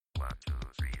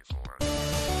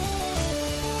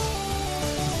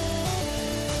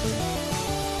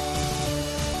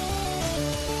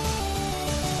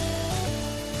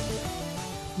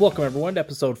Welcome, everyone, to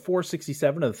episode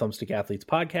 467 of the Thumbstick Athletes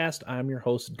podcast. I'm your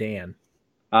host, Dan.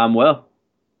 Will.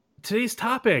 Today's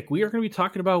topic, we are going to be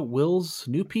talking about Will's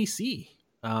new PC.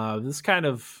 This kind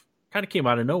of came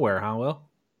out of nowhere, huh, Will?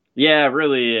 Yeah,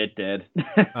 really, it did.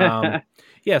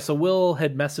 So Will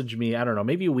had messaged me, I don't know,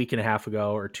 maybe a week and a half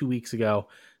ago or 2 weeks ago,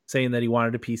 saying that he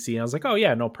wanted a PC. And I was like, oh,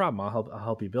 yeah, no problem. I'll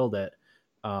help you build it.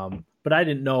 But I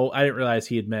didn't realize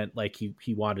he had meant like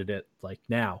he wanted it like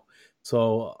now.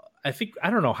 So I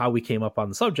don't know how we came up on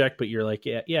the subject, but you're like,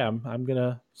 yeah, I'm going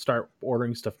to start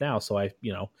ordering stuff now. So I,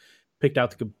 picked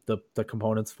out the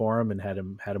components for him and had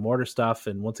him order stuff.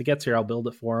 And once it gets here, I'll build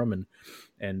it for him.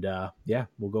 And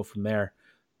we'll go from there.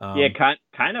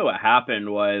 Kind of what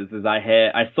happened was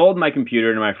I sold my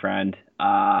computer to my friend,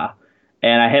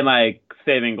 and I hit my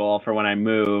saving goal for when I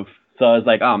move. So I was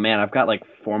like, oh man, I've got like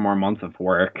 4 more months of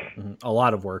work. A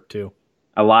lot of work too.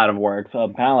 A lot of work. So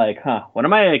I'm kind of like, what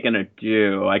am I going to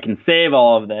do? I can save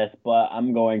all of this, but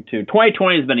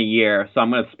 2020 has been a year, so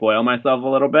I'm going to spoil myself a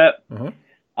little bit. Uh-huh.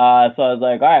 So I was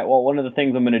like, all right, well, one of the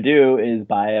things I'm going to do is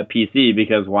buy a PC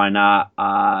because why not?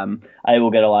 I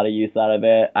will get a lot of use out of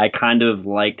it. I kind of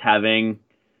liked having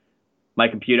my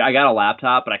computer. I got a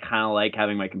laptop, but I kind of like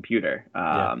having my computer.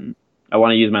 I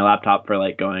want to use my laptop for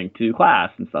like going to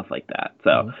class and stuff like that.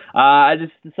 So I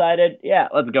just decided,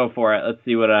 let's go for it. Let's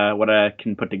see what I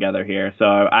can put together here. So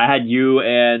I had you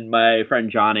and my friend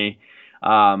Johnny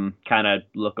kind of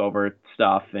look over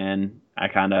stuff, and I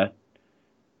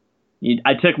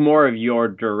took more of your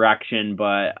direction,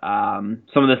 but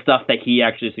some of the stuff that he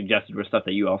actually suggested was stuff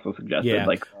that you also suggested,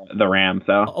 like the RAM.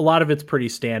 So a lot of it's pretty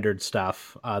standard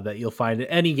stuff that you'll find.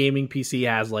 Any gaming PC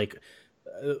has like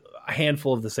a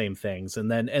handful of the same things,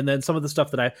 and then some of the stuff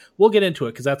that we'll get into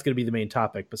it because that's going to be the main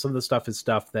topic. But some of the stuff is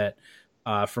stuff that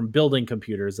from building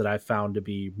computers that I've found to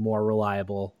be more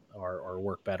reliable or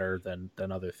work better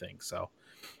than other things. So.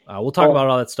 We'll talk about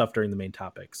all that stuff during the main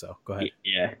topic. So go ahead.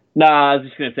 Yeah. No, I was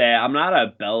just going to say, I'm not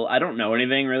a bell. I don't know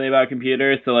anything really about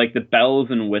computers. So like the bells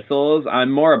and whistles,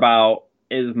 I'm more about,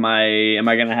 am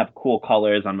I going to have cool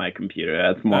colors on my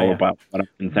computer? That's more about what I'm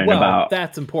concerned about.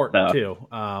 That's important too.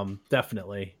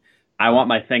 Definitely. I want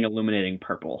my thing illuminating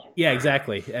purple. Yeah,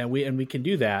 exactly. And we can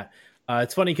do that.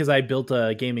 It's funny because I built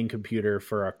a gaming computer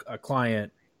for a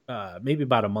client maybe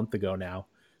about a month ago now.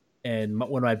 And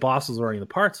when my boss was ordering the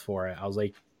parts for it, I was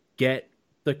like, get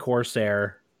the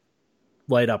Corsair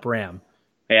light up RAM.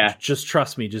 Yeah. Just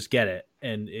trust me, just get it.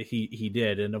 And he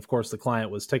did. And of course the client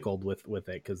was tickled with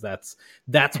it because that's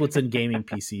what's in gaming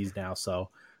PCs now. So,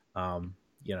 but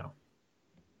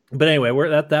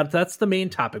anyway, that's the main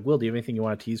topic. Will, do you have anything you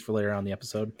want to tease for later on in the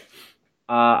episode?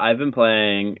 I've been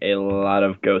playing a lot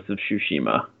of Ghost of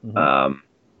Tsushima.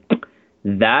 Mm-hmm.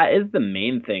 That is the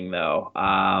main thing though.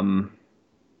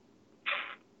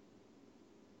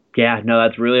 Yeah, no,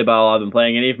 that's really about all I've been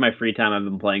playing. Any of my free time, I've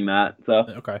been playing that. So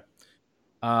okay.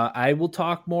 I will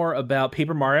talk more about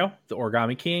Paper Mario, the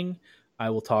Origami King.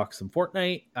 I will talk some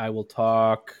Fortnite.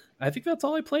 I think that's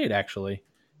all I played, actually.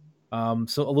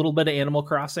 So a little bit of Animal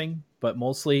Crossing, but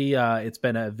mostly it's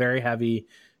been a very heavy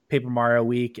Paper Mario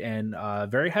week and a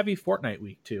very heavy Fortnite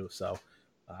week, too. So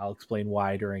I'll explain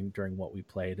why during what we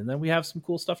played. And then we have some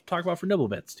cool stuff to talk about for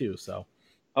Nibblebits, too. So.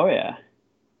 Oh, yeah.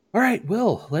 All right,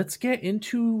 Will, let's get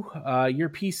into your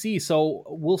PC. So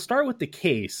we'll start with the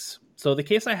case. So the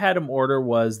case I had him order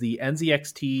was the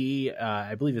NZXT,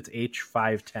 I believe it's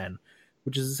H510,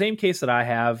 which is the same case that I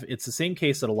have. It's the same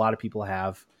case that a lot of people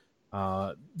have.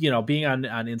 Being on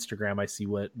Instagram, I see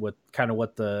what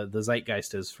the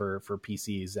zeitgeist is for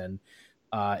PCs. And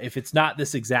if it's not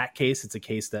this exact case, it's a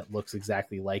case that looks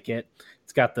exactly like it.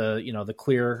 It's got the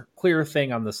clear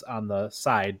thing on the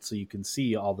side, so you can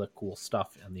see all the cool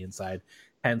stuff on the inside.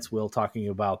 Hence, Will talking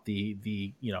about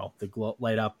the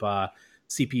light up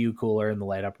CPU cooler and the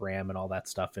light up RAM and all that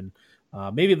stuff. And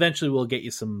maybe eventually we'll get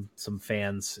you some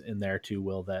fans in there too,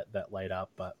 Will, that light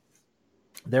up. But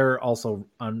they're also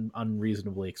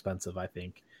unreasonably expensive, I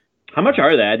think. How much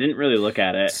are they? I didn't really look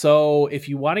at it. So if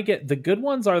you want to get the good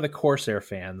ones are the Corsair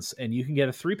fans, and you can get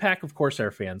a 3-pack of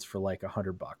Corsair fans for like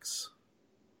 $100,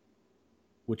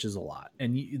 which is a lot.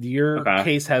 And your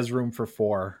case has room for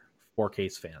four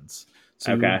case fans.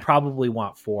 So you would probably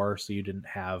want 4. So you didn't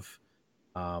have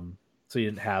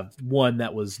one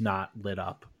that was not lit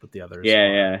up, but the others.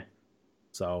 Yeah.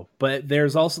 So, but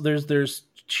there's also there's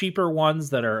cheaper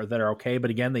ones that are okay, but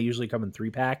again, they usually come in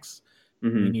 3-packs.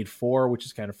 Mm-hmm. You need 4, which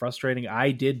is kind of frustrating. I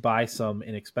did buy some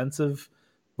inexpensive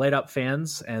light up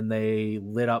fans, and they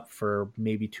lit up for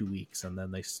maybe 2 weeks, and then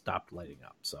they stopped lighting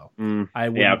up. So I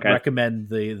would recommend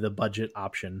the budget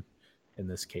option in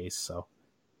this case. So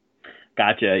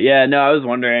Gotcha. Yeah, no, I was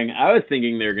wondering. I was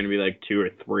thinking they were going to be like 2 or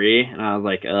 3, and I was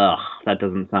like, ugh, that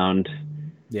doesn't sound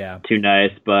Yeah. too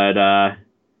nice. But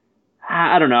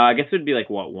I don't know. I guess it would be like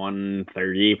what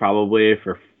 130 probably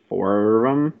for 4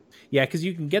 of them. Yeah, because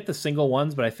you can get the single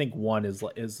ones, but I think one is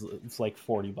it's like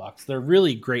 $40. They're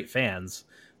really great fans.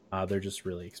 They're just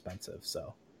really expensive.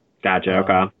 So, Gotcha.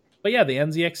 Okay. but yeah, the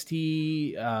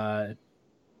NZXT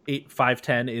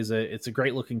 8510 it's a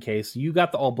great looking case. You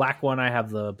got the all black one. I have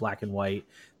the black and white.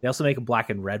 They also make a black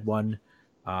and red one.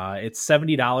 It's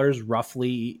 $70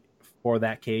 roughly for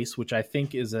that case, which I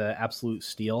think is an absolute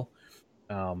steal.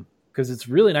 Because it's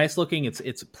really nice looking.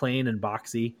 It's plain and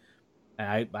boxy.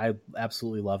 I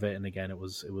absolutely love it. And again, it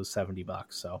was $70.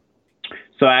 So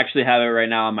I actually have it right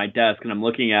now on my desk, and I'm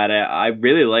looking at it. I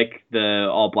really like the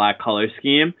all black color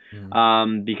scheme,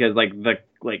 because like the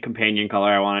companion color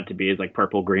I want it to be is like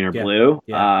purple, green, or blue.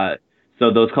 Yeah.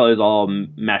 So those colors all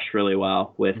mesh really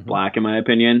well with black, in my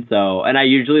opinion. So, and I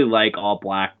usually like all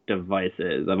black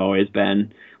devices. I've always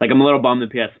been like, I'm a little bummed the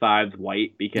PS5's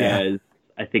white because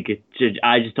I think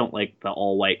I just don't like the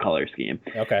all white color scheme.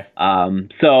 Okay.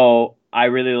 So I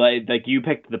really like you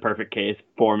picked the perfect case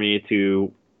for me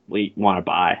to want to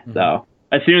buy. So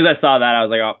as soon as I saw that, I was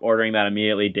like, oh, ordering that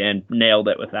immediately. Dan nailed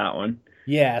it with that one.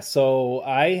 Yeah, so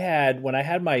when I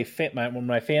had when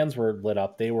my fans were lit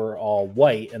up, they were all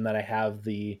white, and then I have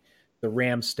the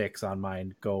RAM sticks on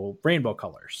mine go rainbow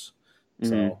colors.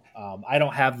 So I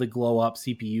don't have the glow up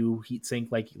CPU heatsink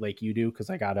like you do because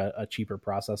I got a cheaper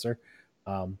processor.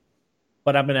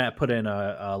 But I'm gonna put in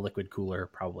a liquid cooler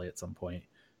probably at some point.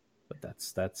 But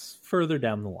that's further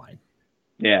down the line.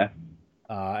 Yeah.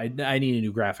 I need a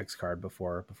new graphics card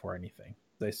before anything.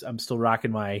 I'm still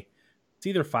rocking my. It's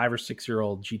either 5 or 6 year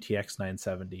old GTX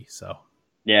 970. So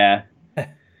yeah,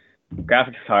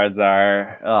 graphics cards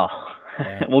are.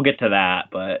 We'll get to that,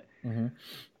 but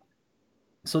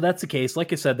so that's the case.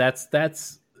 Like I said,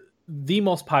 that's the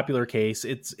most popular case.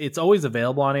 It's always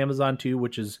available on Amazon too,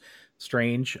 which is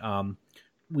strange.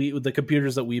 The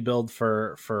computers that we build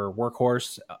for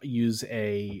Workhorse use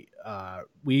a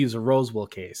Rosewill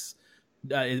case.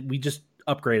 We just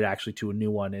upgraded actually to a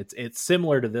new one. It's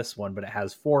similar to this one, but it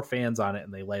has 4 fans on it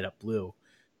and they light up blue.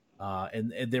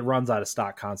 And it runs out of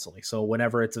stock constantly. So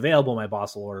whenever it's available, my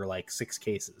boss will order like 6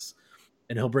 cases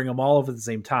and he'll bring them all over at the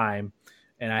same time.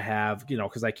 And I have,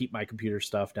 because I keep my computer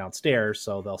stuff downstairs,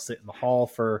 so they'll sit in the hall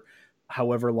for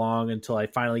however long until I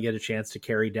finally get a chance to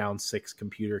carry down 6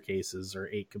 computer cases or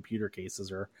 8 computer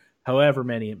cases or however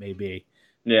many it may be.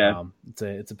 Yeah.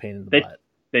 It's a pain in the butt.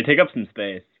 They take up some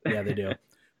space. Yeah, they do.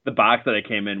 The box that it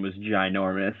came in was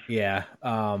ginormous. Yeah.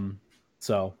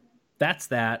 So that's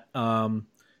that.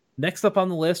 Next up on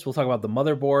the list, we'll talk about the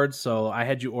motherboard. So I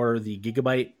had you order the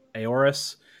Gigabyte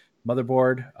Aorus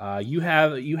motherboard. You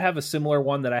have a similar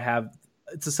one that I have.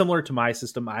 It's a similar to my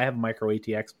system. I have a micro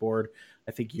ATX board.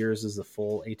 I think yours is the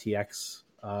full ATX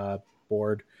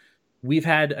board. We've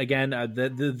had, again, the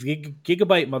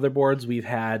Gigabyte motherboards we've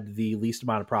had the least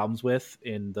amount of problems with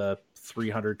in the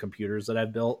 300 computers that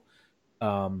I've built.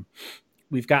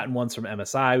 We've gotten ones from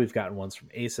MSI. We've gotten ones from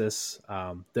Asus.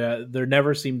 There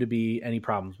never seem to be any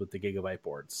problems with the Gigabyte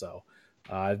boards. So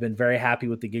I've been very happy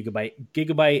with the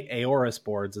Gigabyte Aorus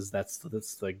boards. That's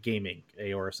the gaming.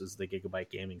 Aorus is the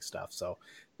Gigabyte gaming stuff. So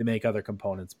they make other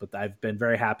components, but I've been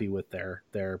very happy with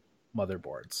their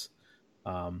motherboards.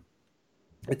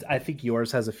 I think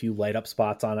yours has a few light up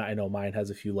spots on it. I know mine has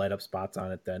a few light up spots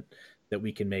on it that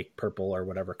we can make purple or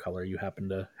whatever color you happen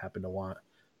to want.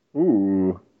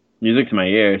 Ooh, music to my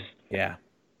ears. Yeah.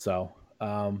 So,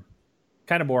 kind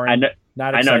of boring.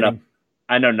 Not exciting.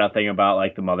 I know nothing about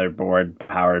like the motherboard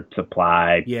power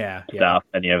supply. Stuff,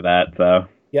 any of that. So.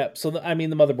 Yep. So the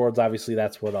motherboards, obviously,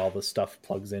 that's what all the stuff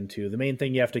plugs into. The main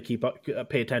thing you have to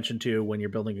pay attention to when you're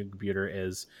building a computer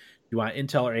is you want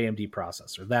Intel or AMD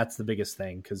processor. That's the biggest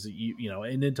thing because an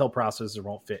Intel processor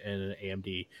won't fit in an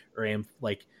AMD or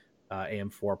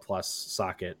AM4 Plus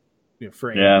socket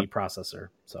for AMD processor.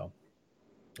 So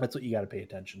that's what you got to pay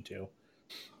attention to.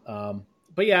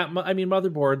 But yeah,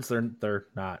 motherboards they're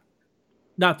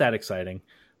not that exciting.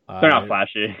 They're not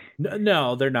flashy.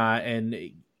 No, they're not.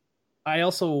 And I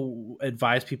also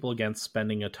advise people against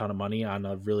spending a ton of money on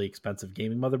a really expensive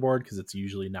gaming motherboard because it's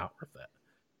usually not worth it.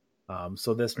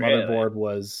 So this motherboard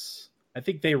was, I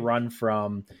think they run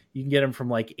you can get them from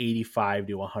like $85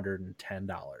 to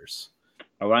 $110.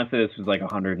 I want to say this was like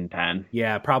 110.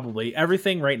 Yeah, probably.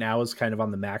 Everything right now is kind of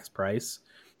on the max price.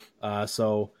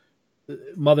 So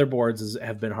motherboards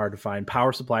have been hard to find.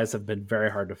 Power supplies have been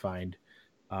very hard to find.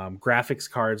 Graphics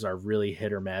cards are really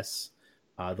hit or miss.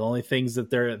 The only things that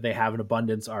they have in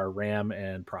abundance are RAM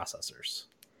and processors.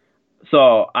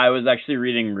 So I was actually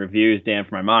reading reviews, Dan,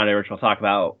 for my monitor, which we'll talk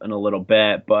about in a little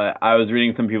bit. But I was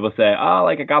reading some people say, "Oh,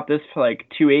 like I got this for like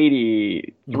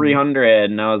 280, Hmm. 300,"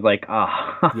 and I was like,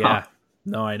 "Oh, Yeah,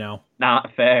 no, I know.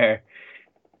 not fair."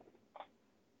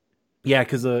 Yeah,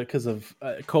 because of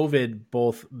COVID,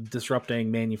 both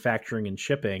disrupting manufacturing and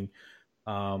shipping,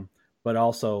 um, but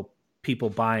also people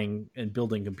buying and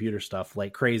building computer stuff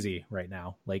like crazy right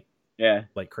now, Yeah,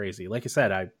 like crazy. Like I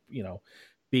said,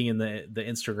 being in the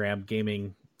Instagram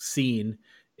gaming scene,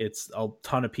 it's a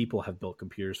ton of people have built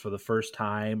computers for the first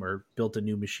time or built a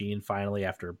new machine finally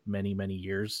after many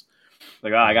years.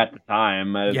 like, oh, I Um, got the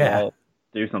time, might as yeah, well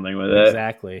do something with it.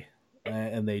 exactly.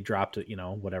 And they dropped it,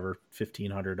 whatever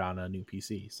 1,500 on a new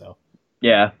PC. So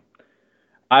Yeah,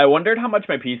 I wondered how much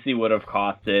my PC would have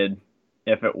costed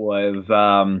if it was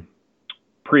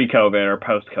pre-COVID or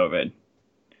post-COVID.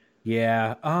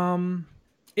 yeah,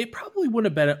 it probably would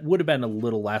have been a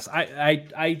little less.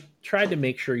 I tried to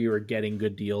make sure you were getting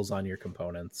good deals on your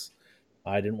components.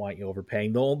 I didn't want you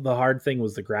overpaying. The hard thing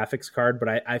was the graphics card, but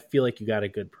I feel like you got a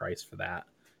good price for that.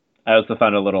 I also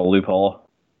found a little loophole.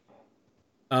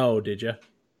 Oh, did you?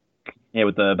 Yeah,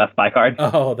 with the Best Buy card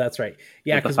Oh, that's right.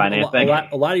 Yeah, with the because a financing.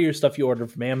 lot of your stuff you ordered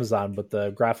from Amazon, but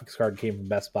the graphics card came from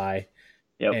Best Buy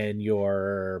Yep. and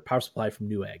your power supply from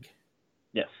Newegg.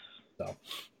 Yes.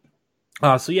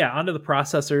 So, so yeah, onto the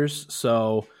processors.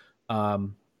 So,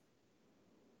 um,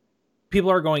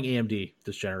 people are going AMD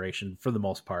this generation for the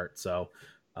most part. So,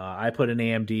 I put an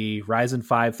AMD Ryzen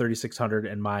 5 3600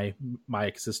 in my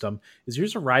system. Is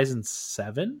yours a Ryzen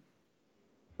 7?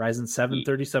 Ryzen 7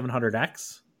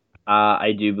 3700X?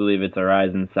 I do believe it's a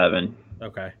Ryzen 7.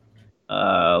 Okay.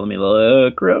 Let me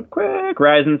look real quick.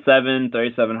 Ryzen 7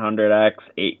 3700X,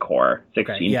 8 core, Okay.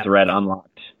 16 Yeah. thread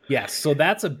unlocked. Yes. So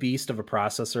that's a beast of a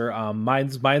processor.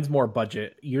 Mine's more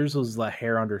budget. Yours was the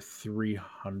hair under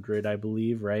 300, I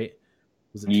believe, right?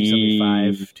 Was it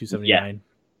 275, Yeah, 279?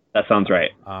 that sounds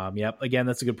right. Yep. Again,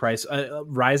 that's a good price.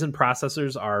 Ryzen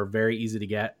processors are very easy to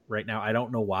get right now. I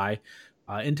don't know why.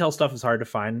 Intel stuff is hard to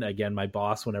find. Again, my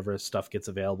boss, whenever stuff gets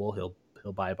available,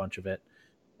 he'll buy a bunch of it,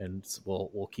 and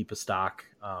we'll keep a stock.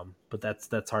 But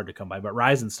that's hard to come by. But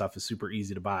Ryzen stuff is super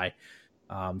easy to buy.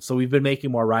 So we've been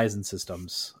making more Ryzen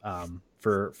systems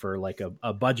for like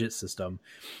a budget system,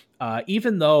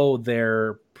 even though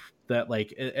they're that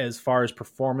like as far as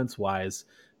performance wise,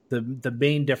 the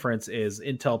main difference is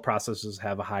Intel processors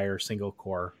have a higher single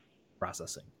core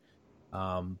processing,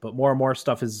 but more and more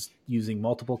stuff is using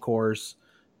multiple cores.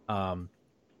 Um,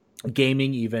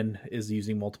 Gaming even is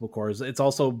using multiple cores. It's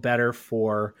also better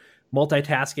for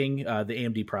multitasking, the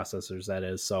AMD processors, that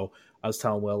is. So I was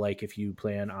telling Will, like, if you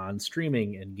plan on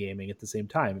streaming and gaming at the same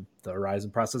time, the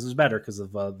Ryzen processor is better because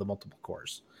of the multiple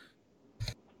cores.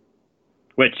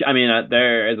 Which, I mean,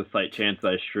 there is a slight chance that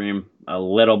I stream a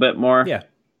little bit more Yeah.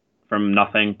 from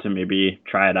nothing to maybe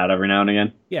try it out every now and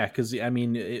again. Yeah, because I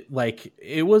mean, it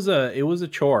was a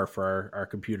chore for our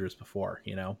computers before,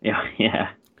 Yeah, yeah,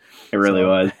 it really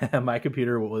was. My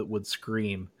computer would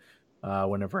scream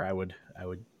whenever I would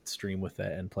stream with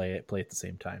it and play at the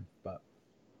same time. But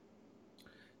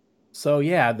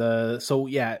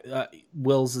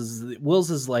Will's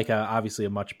is like obviously a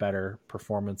much better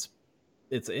performance.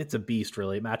 It's a beast,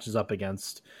 really. It matches up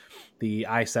against the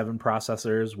i7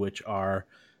 processors, which are,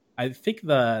 I think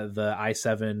the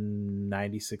i7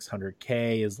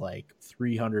 9600K is like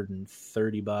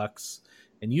 $330,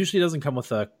 and usually doesn't come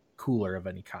with a cooler of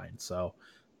any kind. So,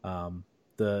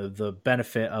 the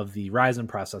benefit of the Ryzen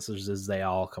processors is they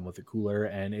all come with a cooler,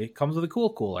 and it comes with a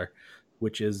cool cooler,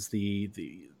 which is the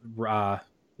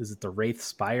is it the Wraith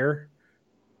Spire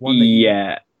one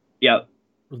Yeah. Yep.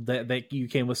 that you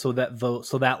came with, so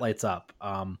that lights up.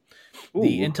 The Ooh.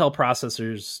 Intel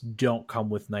processors don't come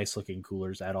with nice looking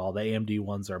coolers at all. The AMD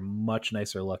ones are much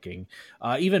nicer looking.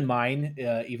 Even mine,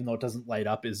 even though it doesn't light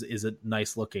up, is a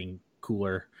nice looking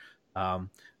cooler.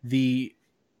 The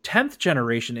 10th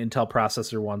generation Intel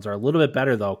processor ones are a little bit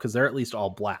better though, because they're at least all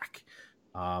black.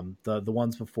 The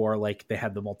ones before, like, they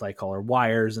had the multicolor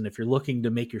wires, and if you're looking to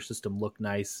make your system look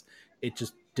nice, it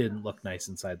just didn't look nice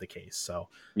inside the case. So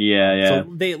Yeah. so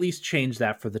they at least changed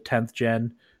that for the 10th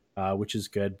gen, which is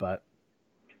good. But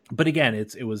again,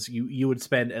 it was you would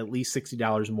spend at least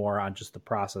 $60 more on just the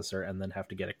processor, and then have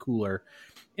to get a cooler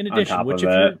in On addition. top Which, of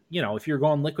if it. you're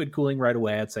going liquid cooling right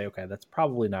away, I'd say okay, that's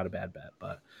probably not a bad bet.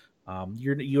 But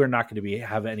you are not going to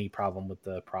have any problem with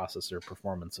the processor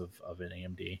performance of an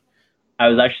AMD. I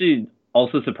was actually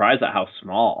also surprised at how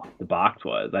small the box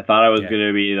was. I thought it was Yeah. going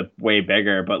to be way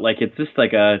bigger, but like it's just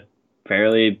like a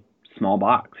fairly small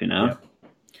box, you know? Yep.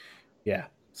 Yeah.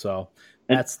 So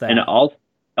And, that's that. and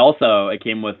also it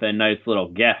came with a nice little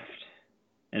gift.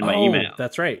 in my email.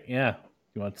 That's right. Yeah.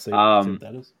 You want to say what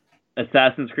that is?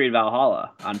 Assassin's Creed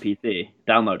Valhalla on PC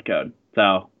download code.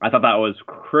 So I thought that was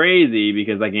crazy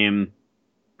because that game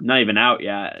not even out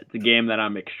yet. It's a game that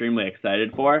I'm extremely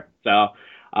excited for. So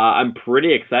I'm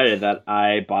pretty excited that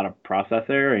I bought a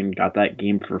processor and got that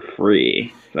game for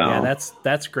free. So yeah,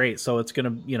 that's great. So it's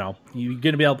gonna, you're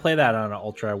gonna be able to play that on an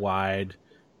ultra wide.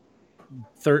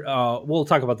 We'll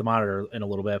talk about the monitor in a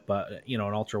little bit, but an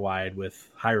ultra wide with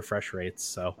high refresh rates.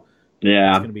 So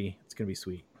yeah, it's gonna be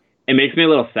sweet. It makes me a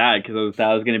little sad because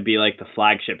that was going to be like the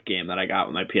flagship game that I got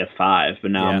with my PS5,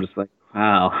 but now I'm just like,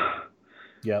 wow.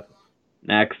 Yep.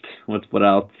 Next, what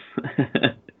else?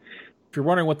 If you're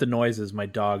wondering what the noise is, my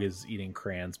dog is eating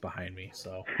crayons behind me.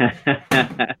 So,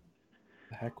 the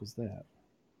heck was that?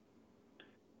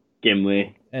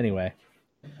 Gimli. Anyway,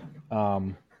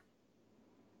 so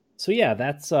yeah,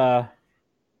 that's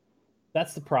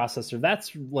the processor.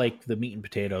 That's like the meat and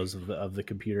potatoes of the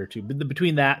computer too. But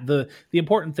between that, the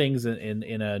important things in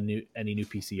any new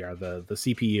PC are the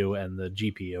CPU and the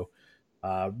GPU.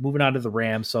 Moving on to the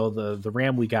RAM. So the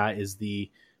RAM we got is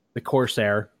the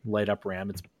Corsair light up RAM.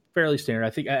 It's fairly standard. I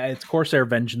think it's Corsair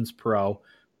Vengeance Pro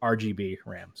RGB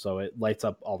RAM. So it lights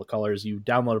up all the colors. You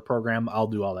download a program. I'll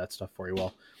do all that stuff for you.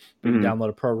 You download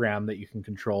a program that you can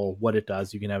control what it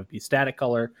does. You can have it be static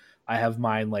color. I have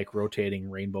mine like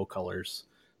rotating rainbow colors.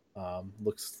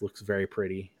 Looks very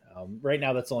pretty. Right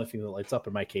now, that's the only thing that lights up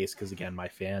in my case because again, my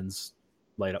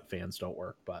light up fans don't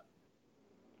work. But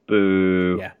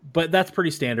boo. Yeah, but that's pretty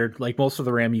standard. Like most of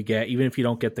the RAM you get, even if you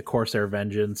don't get the Corsair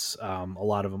Vengeance, a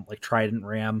lot of them like Trident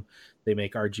RAM, they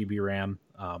make RGB RAM.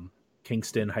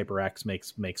 Kingston HyperX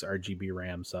makes RGB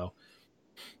RAM. So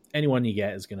anyone you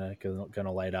get is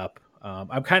gonna light up.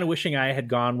 I'm kind of wishing I had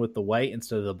gone with the white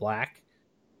instead of the black.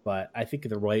 But I think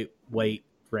the white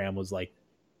RAM was like,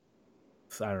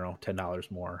 I don't know,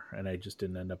 $10 more, and I just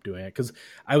didn't end up doing it because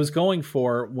I was going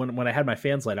for when I had my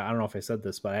fans light up. I don't know if I said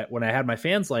this, but when I had my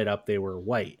fans light up, they were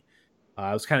white.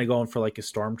 I was kind of going for like a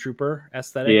Stormtrooper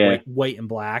aesthetic, white and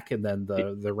black, and then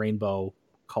the rainbow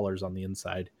colors on the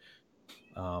inside.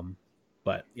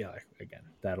 But yeah, again,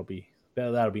 that'll be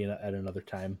at another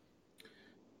time.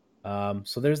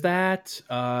 So there's that.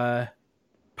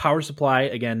 Power supply,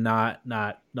 again, not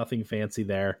nothing fancy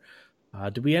there.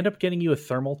 Did we end up getting you a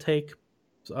Thermaltake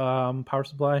power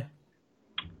supply?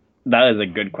 That is a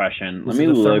good question. Let me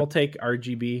look. Thermaltake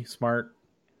RGB Smart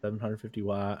 750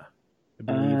 watt, I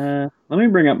believe. Let me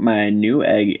bring up my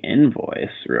Newegg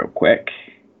invoice real quick.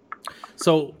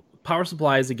 So power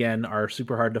supplies, again, are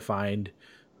super hard to find.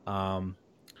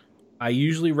 I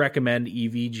usually recommend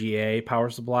EVGA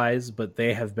power supplies, but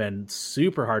they have been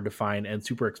super hard to find and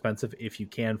super expensive if you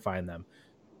can find them.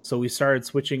 So we started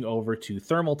switching over to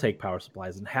Thermaltake power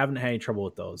supplies and haven't had any trouble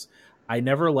with those. I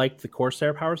never liked the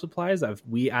Corsair power supplies. I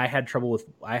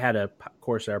had a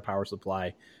Corsair power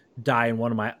supply die in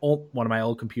one of my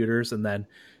old computers, and then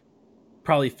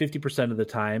probably 50% of the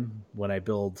time when I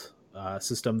build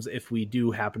systems, if we do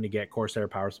happen to get Corsair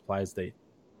power supplies,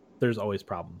 there's always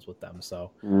problems with them.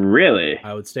 So really,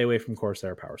 I would stay away from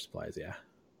Corsair power supplies. Yeah.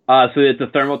 So it's a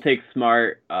Thermaltake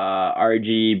Smart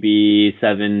RGB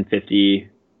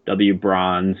 750W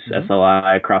bronze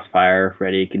SLI Crossfire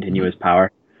ready continuous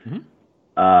power.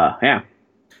 Yeah.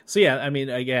 So yeah, I mean,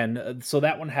 again, so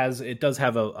that one does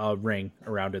have a ring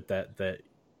around it that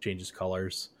changes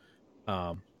colors.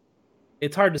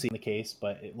 It's hard to see in the case,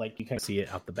 but like you can see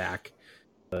it out the back,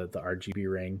 the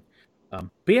RGB ring. But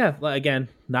yeah, again,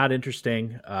 not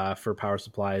interesting for power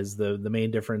supplies. The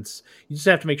main difference, you just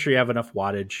have to make sure you have enough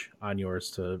wattage on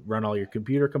yours to run all your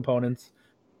computer components.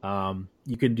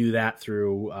 You can do that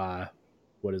through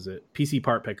PC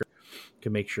Part Picker. You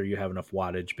can make sure you have enough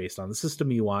wattage based on the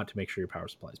system you want to make sure your power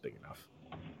supply is big enough.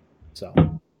 So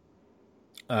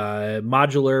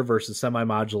modular versus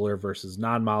semi-modular versus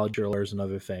non-modular is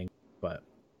another thing, but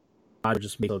modular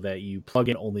just makes so that you plug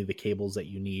in only the cables that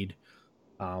you need.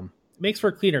 Makes for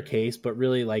a cleaner case, but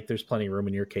really, like, there's plenty of room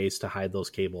in your case to hide those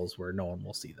cables where no one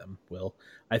will see them.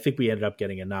 I think we ended up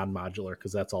getting a non-modular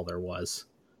because that's all there was.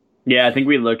 Yeah, I think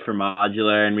we looked for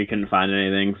modular and we couldn't find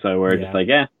anything, so we're just like,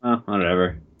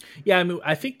 whatever. Yeah, I mean,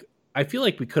 I feel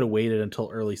like we could have waited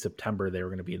until early September. They were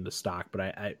going to be into stock, but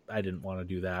I didn't want to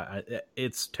do that.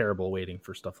 It's terrible waiting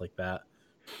for stuff like that.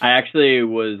 I actually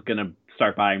was going to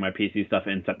start buying my PC stuff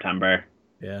in September.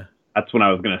 Yeah. That's when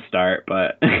I was going to start,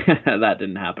 but that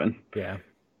didn't happen. Yeah.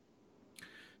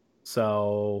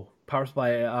 So power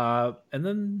supply, and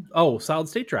then, solid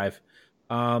state drive.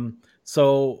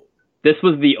 So this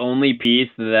was the only piece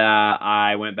that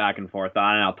I went back and forth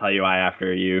on, and I'll tell you why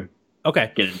after you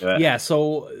get into it. Yeah.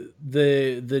 So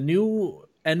the new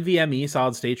NVMe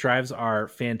solid state drives are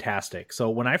fantastic. So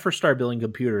when I first started building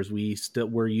computers, we still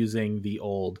were using the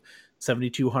old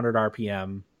 7200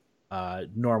 RPM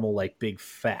normal, like big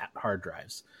fat hard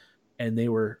drives, and they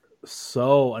were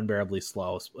so unbearably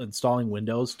slow. Installing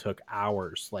Windows took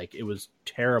hours. Like, it was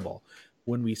terrible.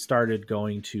 When we started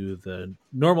going to the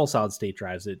normal solid state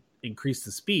drives, it increased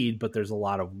the speed, but there's a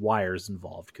lot of wires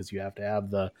involved because you have to have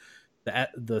the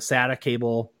SATA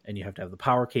cable and you have to have the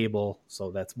power cable.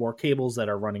 So that's more cables that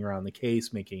are running around the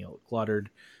case, making it look cluttered.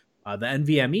 The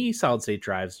NVMe solid state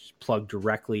drives plug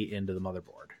directly into the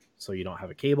motherboard, so you don't have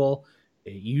a cable.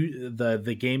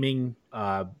 The gaming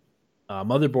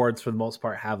motherboards for the most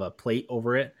part have a plate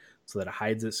over it so that it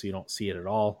hides it, so you don't see it at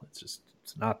all. It's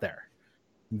not there,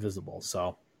 invisible.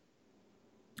 So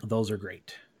those are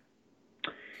great.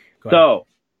 So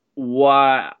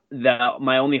my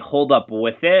only holdup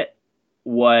with it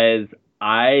was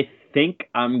I think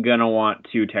I'm gonna want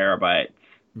 2 terabytes,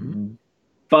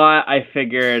 but I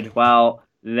figured, well,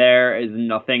 there is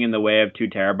nothing in the way of 2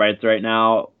 terabytes right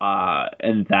now,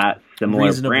 and that similar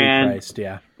reasonably brand. Priced,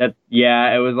 yeah. It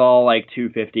was all like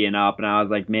 $250 and up, and I was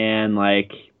like, man,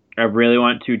 like I really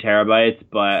want 2 terabytes,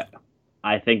 but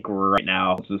I think right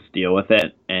now I'll just deal with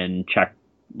it and check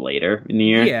later in the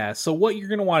year. Yeah, so what you're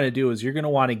going to want to do is you're going to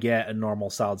want to get a normal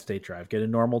solid state drive. Get a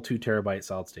normal 2 terabyte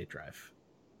solid state drive.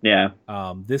 Yeah.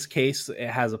 This case, it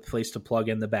has a place to plug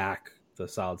in the back, the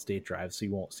solid state drive, so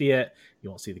you won't see it. You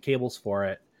won't see the cables for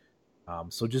it.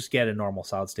 So just get a normal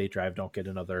solid state drive. Don't get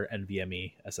another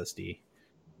NVMe SSD.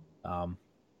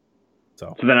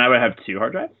 So then I would have 2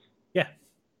 hard drives? Yeah.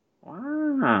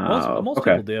 Wow. Most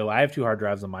people do. I have 2 hard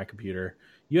drives on my computer.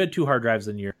 You had 2 hard drives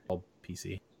in your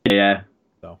PC. Yeah.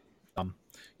 So,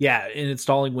 yeah, in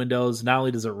installing Windows, not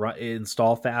only does it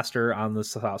install faster on the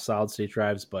solid state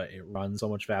drives, but it runs so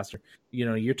much faster. You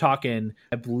know, you're talking,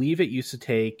 I believe it used to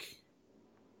take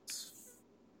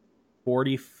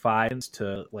 45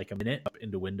 to like a minute up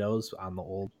into Windows on the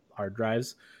old hard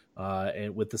drives.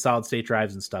 And with the solid state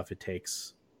drives and stuff, it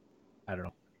takes, I don't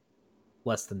know,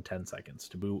 less than 10 seconds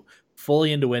to boot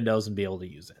fully into Windows and be able to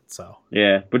use it. So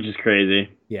yeah, which is crazy.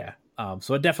 Yeah.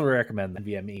 So I definitely recommend the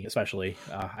NVMe, especially.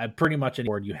 I pretty much any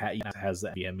board you have has the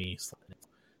NVMe.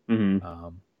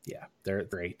 Yeah, they're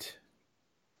great.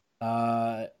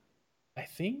 I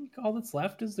think all that's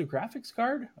left is the graphics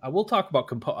card. I will talk about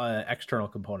external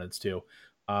components too.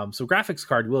 So graphics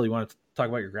card, Will, you want to talk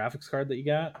about your graphics card that you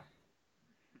got?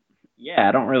 Yeah,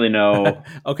 I don't really know.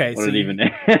 Okay, what it even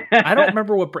is. I don't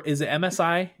remember what is it.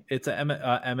 MSI. It's a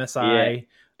MSI.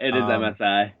 Yeah, it is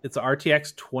MSI. It's a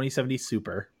RTX 2070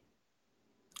 Super.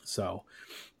 So,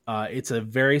 it's a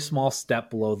very small step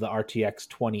below the RTX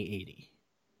 2080.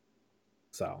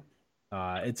 So,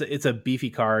 it's a beefy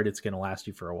card. It's going to last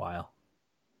you for a while.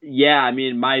 Yeah, I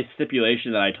mean, my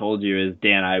stipulation that I told you is,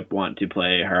 Dan, I want to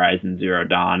play Horizon Zero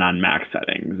Dawn on max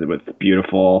settings with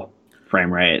beautiful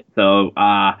frame rate. So,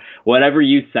 whatever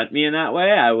you sent me in that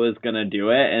way, I was gonna do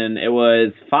it, and it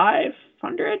was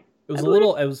 500. It was a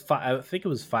little. It was. I think it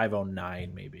was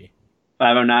 509, maybe.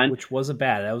 509, which wasn't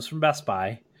bad. That was from Best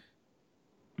Buy.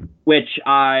 Which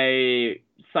I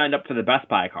signed up for the Best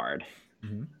Buy card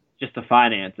just to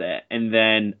finance it, and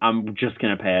then I'm just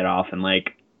gonna pay it off in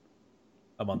like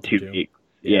a month, 2 weeks.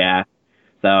 Yeah.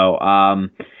 So,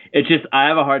 it's just I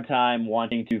have a hard time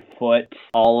wanting to foot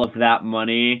all of that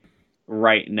money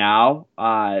right now.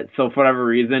 So for whatever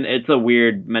reason, it's a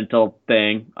weird mental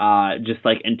thing. Just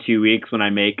like in 2 weeks when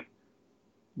I make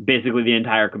basically the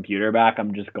entire computer back,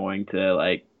 I'm just going to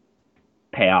like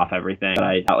pay off everything.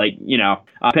 I like,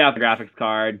 pay off the graphics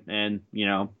card and,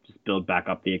 just build back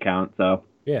up the account. So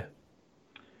yeah.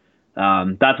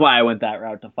 That's why I went that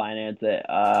route to finance it.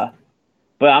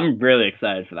 But I'm really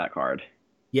excited for that card.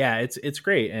 Yeah, it's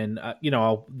great. And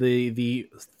the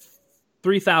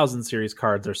 3000 series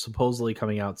cards are supposedly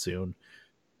coming out soon,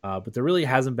 but there really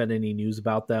hasn't been any news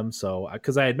about them. So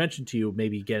because I had mentioned to you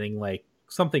maybe getting like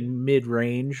something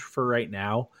mid-range for right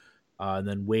now, and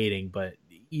then waiting, but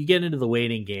you get into the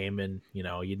waiting game and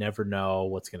you never know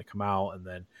what's going to come out, and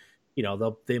then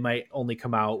they might only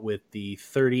come out with the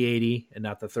 3080 and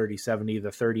not the 3070.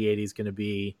 The 3080 is going to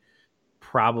be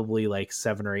probably like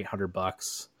 $700 or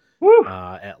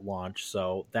 $800 at launch.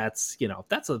 So that's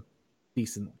a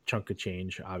decent chunk of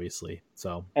change, obviously.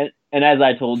 So and as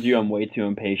I told you, I'm way too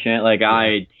impatient. Like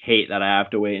I hate that I have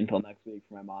to wait until next week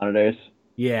for my monitors.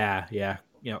 Yeah.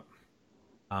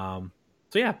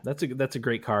 So yeah, that's a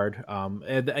great card.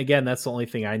 And again, that's the only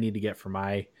thing I need to get for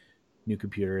my new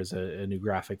computer is a new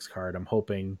graphics card. I'm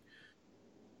hoping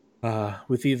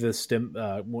with either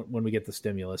when we get the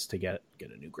stimulus to get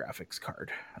a new graphics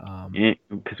card.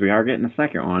 Because we are getting a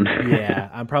second one. Yeah,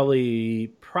 I'm probably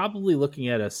looking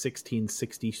at a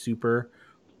 1660 Super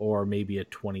or maybe a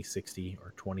 2060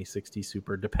 or 2060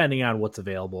 Super, depending on what's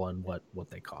available and what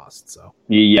they cost. So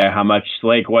yeah, how much,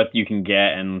 like what you can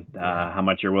get and how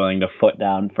much you're willing to foot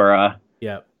down for a.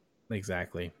 Yeah,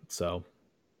 exactly. So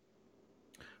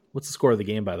what's the score of the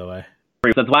game, by the way?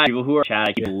 That's why people who are chat,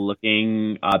 I keep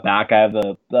looking back. I have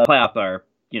the playoffs are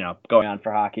going on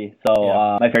for hockey,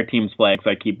 so my favorite team's playing,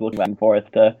 so I keep looking back and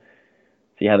forth to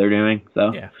see how they're doing.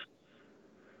 So yeah.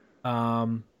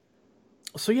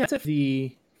 So yeah, that's it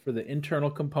for the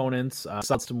internal components.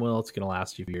 Custom wheel, it's gonna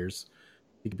last you years.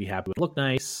 You can be happy with it. Look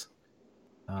nice.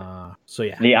 So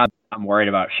yeah. I'm worried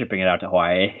about shipping it out to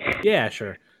Hawaii. Yeah,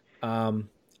 sure.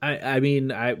 I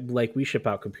mean, we ship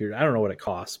out computers. I don't know what it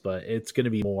costs, but it's going to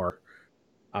be more,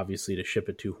 obviously, to ship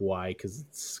it to Hawaii because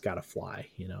it's got to fly,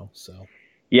 so.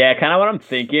 Yeah, kind of what I'm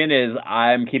thinking is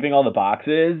I'm keeping all the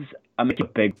boxes. I'm going to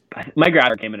keep my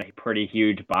graphic came in a pretty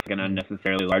huge box, an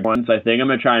unnecessarily large one, so I think I'm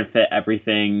going to try and fit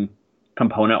everything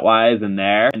component-wise in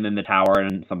there, and then the tower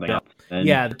and something else. And,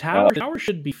 the tower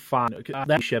should be fine.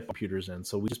 That we ship computers in,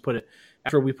 so we just put it,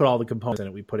 after we put all the components in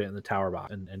it, we put it in the tower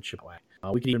box and ship away.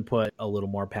 We can even put a little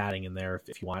more padding in there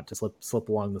if you want to slip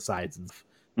along the sides and stuff.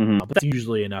 But that's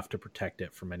usually enough to protect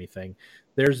it from anything.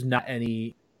 There's not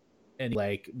any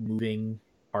like moving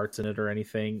parts in it or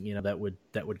anything, that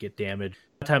would get damaged.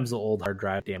 Sometimes the old hard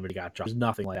drive damage got dropped. There's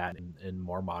nothing like that in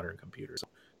more modern computers,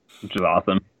 which is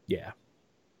awesome. Yeah.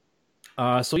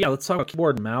 So yeah, let's talk about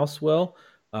keyboard and mouse, Will.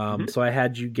 So I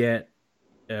had you get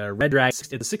Red Dragon.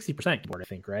 It's a 60% keyboard, I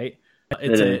think, right?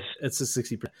 It's a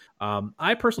 60%.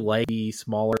 I personally like the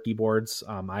smaller keyboards.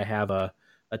 I have a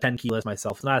 10 keyless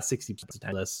myself. It's not a 60%, it's a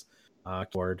 10 keyless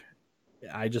keyboard.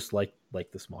 I just like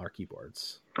the smaller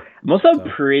keyboards. I'm also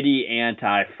pretty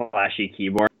anti-flashy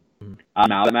keyboard.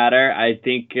 Now the matter, I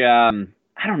think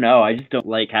I don't know. I just don't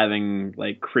like having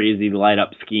like crazy light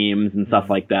up schemes and stuff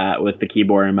like that with the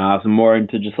keyboard and mouse. I'm more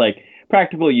into just like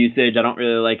practical usage. I don't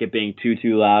really like it being too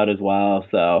loud as well.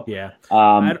 So yeah.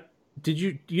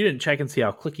 You didn't check and see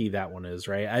how clicky that one is,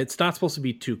 right? It's not supposed to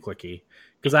be too clicky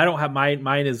because I don't have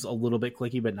mine is a little bit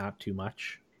clicky, but not too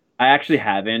much. I actually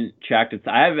haven't checked.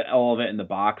 I have all of it in the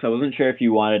box. I wasn't sure if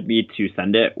you wanted me to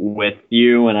send it with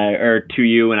you to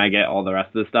you when I get all the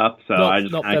rest of the stuff. So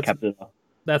I kept it.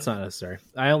 That's not necessary.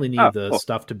 I only need the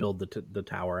stuff to build the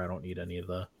tower. I don't need any of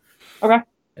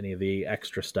the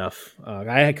extra stuff.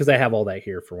 Because I have all that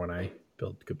here for when I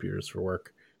build computers for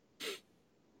work.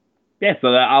 Yeah, so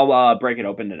I'll break it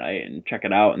open tonight and check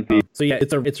it out and see. So yeah,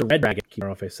 it's a Red Dragon. I don't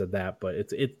know if I said that,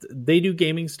 but they do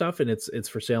gaming stuff and it's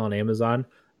for sale on Amazon.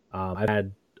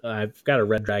 I've got a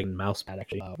Red Dragon mouse pad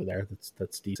actually over there.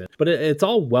 That's decent, but it's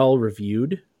all well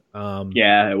reviewed.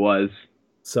 Yeah, it was.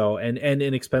 So and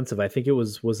inexpensive. I think it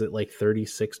was it like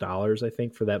 $36? I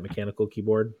think for that mechanical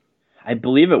keyboard. I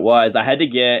believe it was. I had to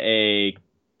get a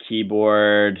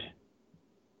keyboard,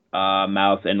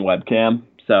 mouse, and webcam.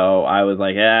 So I was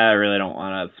like, I really don't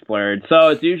want to splurge. So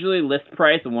it's usually list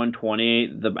price of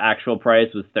 $120. The actual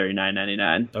price was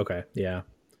 $39.99. Okay, yeah,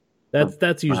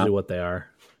 that's usually what they are.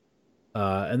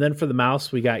 And then for the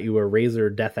mouse, we got you a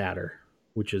Razer Death Adder,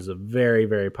 which is a very,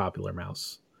 very popular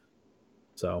mouse.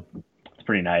 So it's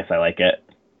pretty nice. I like it.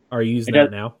 Are you using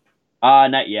that now?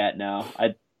 Not yet. No,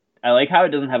 I like how it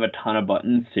doesn't have a ton of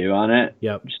buttons too on it.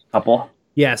 Yep, just a couple.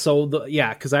 Yeah. So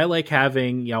because I like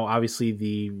having obviously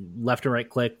the left and right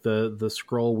click, the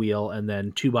scroll wheel, and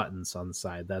then 2 buttons on the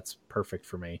side. That's perfect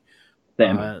for me.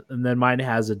 Same. And then mine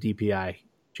has a DPI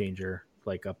changer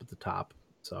like up at the top.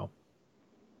 So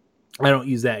I don't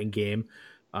use that in game,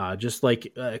 just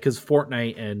like because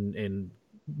Fortnite and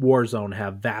Warzone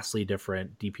have vastly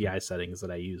different DPI settings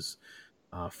that I use.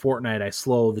 Fortnite, I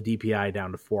slow the DPI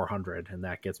down to 400, and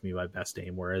that gets me my best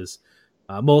aim. Whereas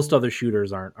most other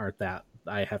shooters aren't that.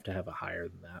 I have to have a higher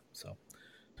than that. So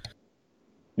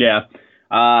yeah,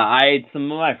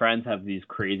 some of my friends have these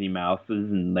crazy mouses,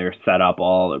 and they're set up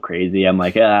all crazy. I'm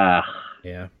like, yeah,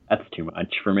 that's too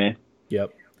much for me.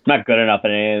 Yep, not good enough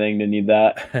at anything to need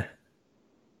that.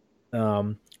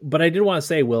 But I did want to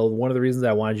say, Will, one of the reasons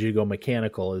I wanted you to go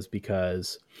mechanical is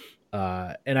because,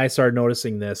 and I started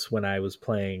noticing this when I was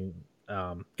playing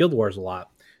Guild Wars a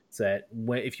lot, is that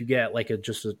if you get like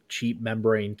just a cheap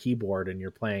membrane keyboard and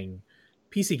you're playing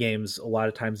PC games, a lot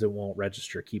of times it won't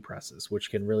register key presses, which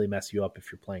can really mess you up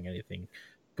if you're playing anything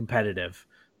competitive.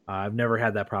 I've never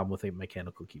had that problem with a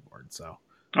mechanical keyboard. So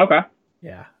okay,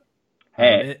 yeah,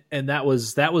 hey, and that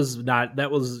was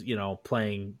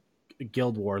playing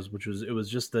Guild Wars, which was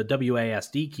just the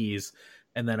WASD keys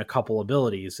and then a couple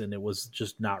abilities, and it was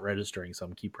just not registering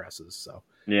some key presses. So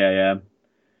Yeah.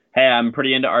 Hey, I'm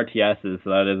pretty into RTSs, so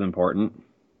that is important.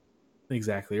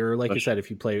 exactly, or like you said,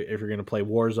 if you're going to play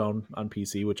Warzone on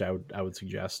PC, which I would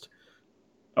suggest.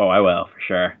 Oh, I will for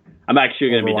sure. I'm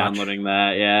actually going to be Overwatch. downloading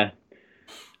that. Yeah,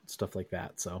 Stuff like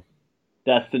that. So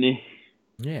Destiny.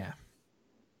 yeah.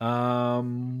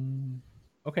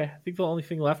 Okay, I think the only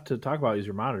thing left to talk about is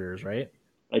your monitors, right?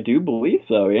 I do believe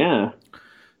so. Yeah.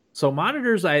 So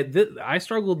monitors, I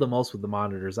struggled the most with the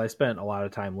monitors. I spent a lot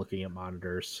of time looking at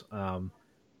monitors,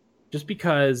 just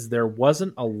because there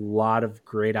wasn't a lot of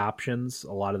great options.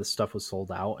 A lot of the stuff was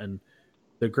sold out, and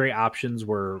the great options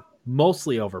were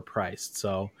mostly overpriced.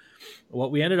 So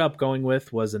what we ended up going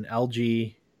with was an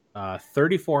LG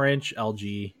 34-inch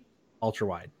LG ultra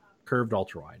wide, curved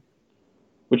ultra wide.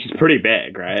 Which is pretty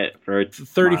big, right? For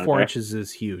 34 monitor. inches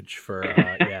is huge for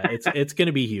yeah, it's going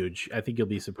to be huge. I think you'll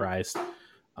be surprised.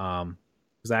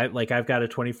 Because I've got a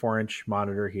 24-inch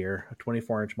monitor here, a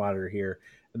 24-inch monitor here,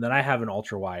 and then I have an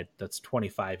ultra wide that's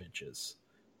 25 inches.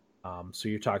 So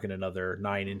you're talking another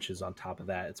 9 inches on top of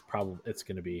that. It's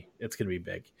gonna be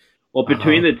big. Well,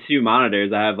 between the two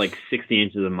monitors, I have like 60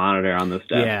 inches of monitor on this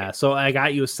desk. Yeah, so I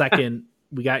got you a second.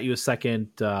 We got you a second.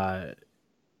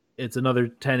 It's another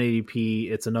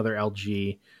 1080p. It's another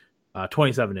LG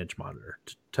 27-inch monitor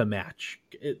to match.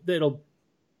 There'll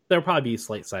probably be a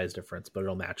slight size difference, but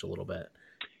it'll match a little bit.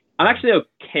 I'm actually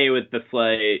okay with the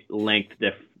slight length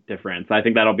difference. I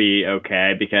think that'll be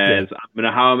okay because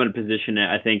how I'm gonna position it.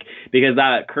 I think because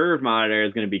that curved monitor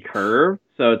is gonna be curved,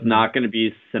 so it's not gonna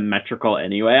be symmetrical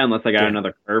anyway, unless I got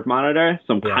another curved monitor.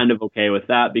 So I'm kind of okay with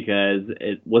that because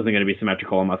it wasn't gonna be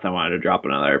symmetrical unless I wanted to drop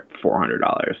another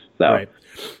 $400. So right,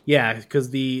 yeah, because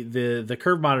the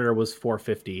curved monitor was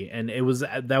 $450, and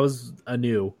that was a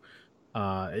new.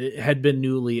 It had been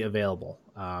newly available.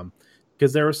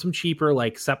 Because there was some cheaper,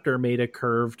 like Scepter made a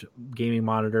curved gaming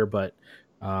monitor, but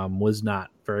was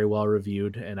not very well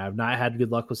reviewed, and I've not had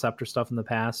good luck with Scepter stuff in the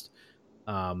past.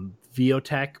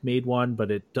 Viotech made one,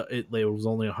 but it was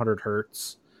only 100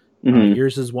 hertz.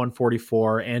 Yours is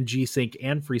 144 and G-Sync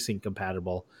and FreeSync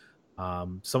compatible.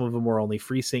 Some of them were only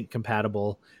FreeSync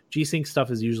compatible. G-Sync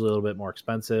stuff is usually a little bit more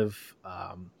expensive.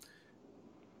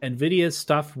 NVIDIA's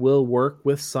stuff will work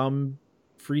with some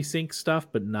FreeSync stuff,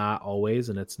 but not always,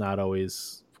 and it's not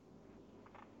always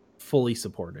fully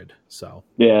supported. So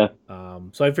yeah.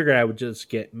 So I figured I would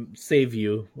just save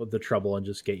you with the trouble and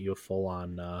just get you a full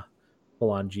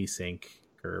on G-Sync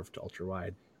curved ultra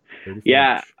wide.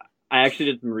 Yeah, I actually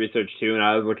did some research too, and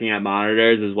I was looking at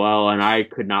monitors as well, and I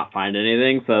could not find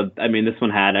anything. So I mean, this one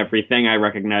had everything. I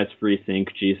recognized FreeSync,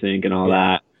 G-Sync, and all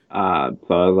that. So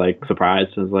I was like surprised.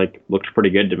 It was like looked pretty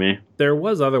good to me. There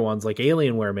was other ones like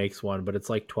Alienware makes one, but it's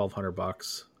like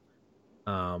 $1,200.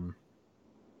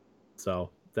 So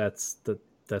that's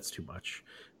too much.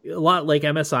 A lot like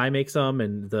MSI makes them,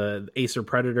 and the Acer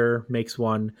Predator makes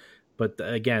one, but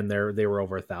again, they were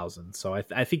over 1,000. So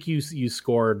I think you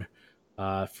scored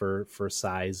for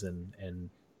size and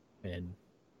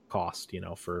cost.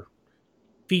 For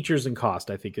features and cost,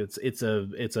 I think it's a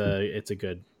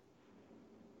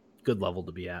good level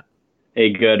to be at.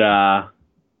 A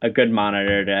good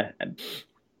monitor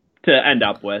to end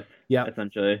up with. Yeah,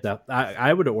 essentially.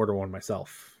 I would order one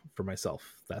for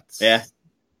myself. That's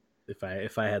if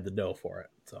I had the dough for it.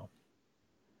 So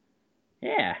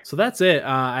yeah. So that's it.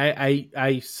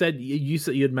 I said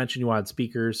you had mentioned you wanted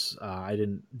speakers. I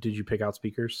didn't. Did you pick out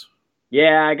speakers?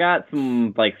 Yeah, I got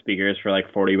some like speakers for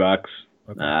like $40.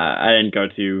 Okay. I didn't go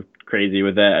too crazy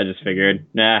with it. I just figured,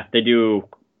 they do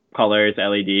colors,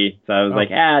 LED. So I was like,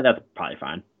 that's probably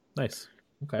fine. Nice.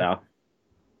 Okay.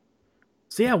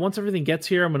 So yeah, once everything gets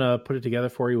here, I'm gonna put it together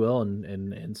for you, Will,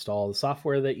 and install the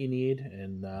software that you need,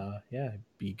 and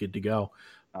be good to go.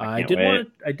 I did want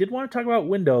to talk about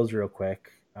Windows real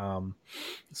quick.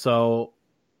 So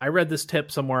I read this tip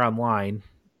somewhere online.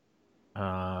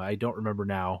 I don't remember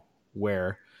now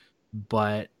where,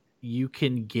 but you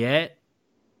can get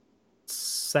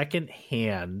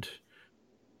secondhand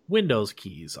Windows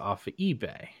keys off of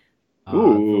eBay. The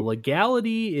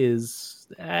legality is,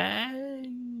 I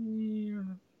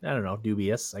don't know,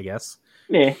 dubious, I guess.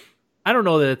 Yeah. I don't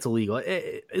know that it's illegal.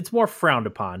 It's more frowned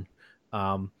upon.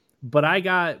 But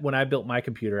when I built my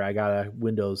computer, I got a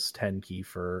Windows 10 key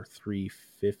for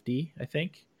 $350, I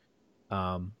think.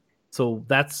 So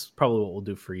that's probably what we'll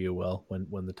do for you, Will,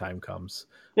 when the time comes.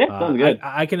 Yeah, sounds good.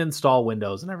 I can install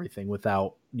Windows and everything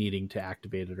without needing to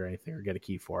activate it or anything or get a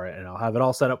key for it, and I'll have it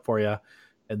all set up for you.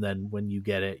 And then when you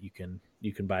get it, you can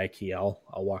buy a key. I'll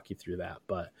walk you through that.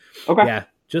 But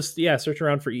search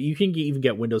around for. You can even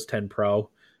get Windows 10 Pro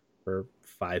for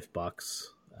 $5.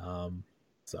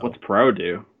 So what's Pro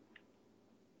do?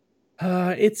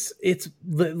 I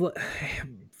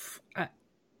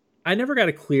never got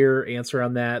a clear answer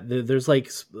on that. There's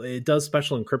like it does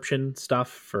special encryption stuff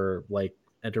for like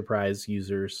enterprise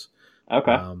users.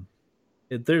 Okay.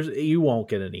 You won't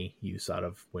get any use out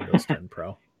of Windows 10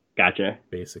 Pro. Gotcha.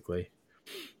 Basically.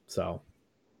 So,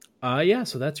 yeah.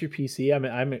 So that's your PC.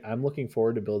 I'm looking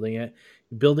forward to building it.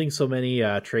 Building so many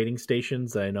trading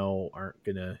stations that I know aren't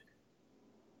gonna,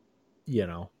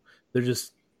 they're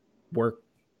just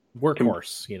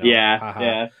workhorse. Yeah. Haha.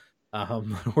 Yeah.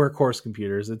 Workhorse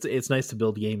computers. It's nice to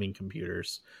build gaming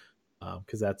computers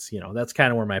because that's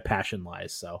kind of where my passion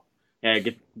lies. So Yeah.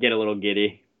 Get a little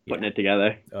giddy putting it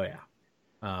together. Oh yeah.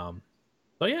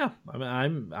 So yeah,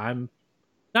 I'm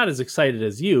not as excited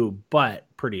as you, but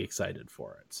pretty excited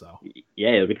for it. So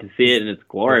yeah, you'll get to see it in its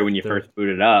glory when you first boot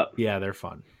it up. Yeah, they're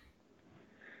fun.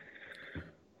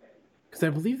 Because I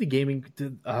believe the gaming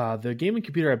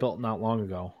computer I built not long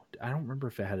ago, I don't remember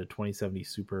if it had a 2070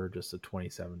 Super or just a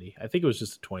 2070. I think it was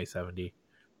just a 2070.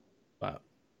 But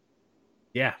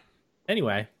yeah.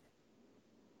 Anyway,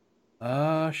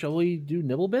 shall we do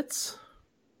nibble bits?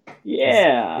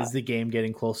 Yeah. Is the game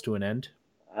getting close to an end?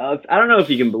 I don't know if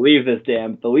you can believe this,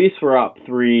 Dan, but the Leafs were up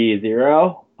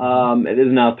 3-0. It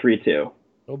is now 3-2.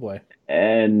 Oh boy.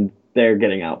 And they're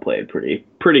getting outplayed pretty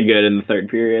good in the third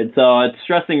period. So it's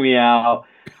stressing me out.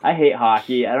 I hate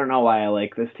hockey. I don't know why I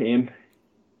like this team.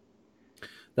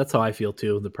 That's how I feel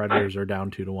too. The Predators are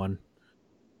down 2-1.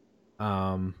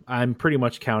 I'm pretty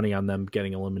much counting on them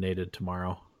getting eliminated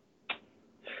tomorrow.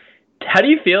 How do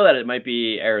you feel that it might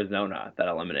be Arizona that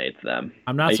eliminates them?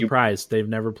 I'm not surprised. They've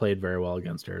never played very well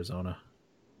against Arizona.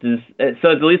 So it's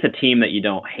at least a team that you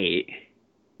don't hate.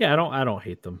 Yeah, I don't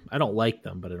hate them. I don't like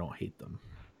them, but I don't hate them.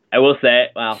 I will say,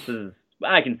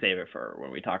 I can save it for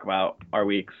when we talk about our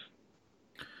weeks.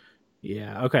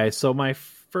 Yeah, okay. So my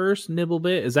first nibble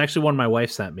bit is actually one my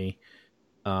wife sent me.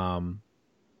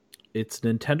 It's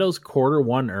Nintendo's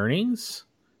Q1 earnings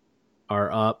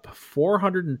are up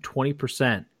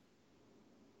 420%.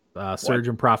 Surge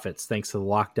in profits thanks to the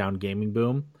lockdown gaming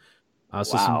boom.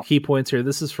 So some key points here.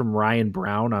 This is from Ryan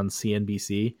Brown on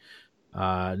CNBC.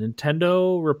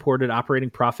 Nintendo reported operating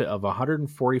profit of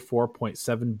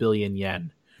 144.7 billion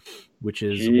yen, which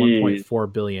is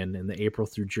 1.4 billion in the April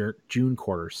through June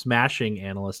quarter, smashing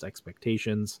analyst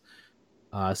expectations.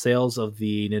 Sales of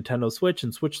the Nintendo Switch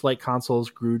and Switch-like consoles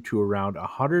grew to around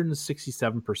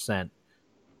 167%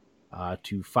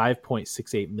 to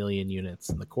 5.68 million units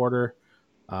in the quarter.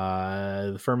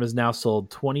 The firm has now sold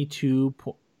 22.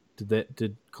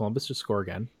 Did Columbus just score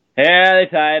again? Yeah, they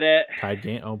tied it. Tied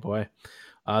game. Oh boy.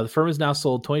 The firm has now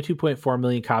sold 22.4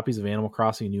 million copies of Animal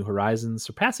Crossing New Horizons,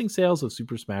 surpassing sales of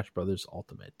Super Smash Bros.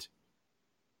 Ultimate.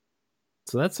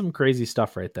 So that's some crazy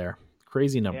stuff right there.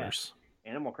 Crazy numbers.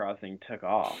 Yeah. Animal Crossing took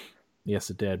off. Yes,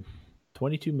 it did.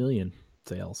 22 million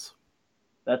sales.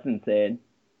 That's insane.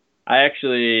 I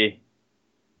actually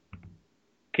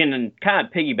can kind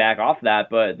of piggyback off that,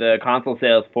 but the console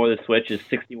sales for the Switch is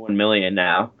 61 million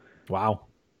now. Wow.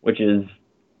 Which is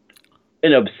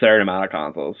an absurd amount of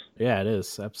consoles. Yeah, it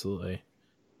is. Absolutely.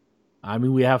 I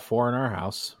mean, we have 4 in our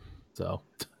house, so.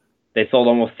 They sold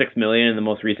almost 6 million in the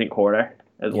most recent quarter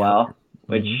as well,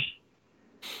 which,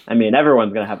 I mean,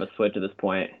 everyone's going to have a Switch at this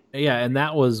point. Yeah, and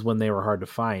that was when they were hard to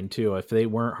find, too. If they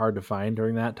weren't hard to find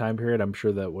during that time period, I'm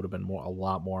sure that would have been a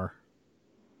lot more.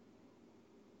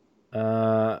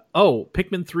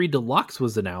 Pikmin 3 Deluxe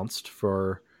was announced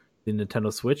for the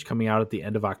Nintendo Switch coming out at the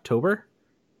end of October.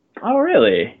 Oh,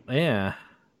 really? Yeah.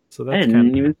 So that's I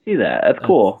didn't even see that. That's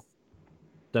cool.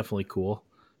 Definitely cool.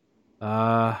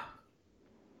 I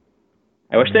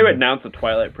wish they would announce a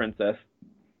Twilight Princess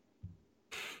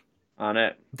on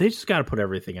it. They just got to put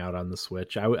everything out on the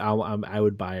Switch. I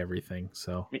would buy everything.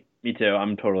 So me too.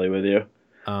 I'm totally with you.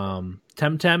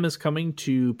 Temtem is coming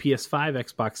to PS5,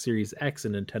 Xbox Series X,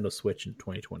 and Nintendo Switch in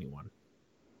 2021.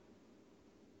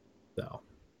 So,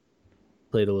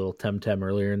 played a little Temtem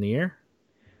earlier in the year.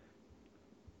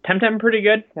 Temtem pretty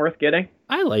good, worth getting.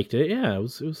 I liked it. Yeah, it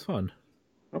was fun.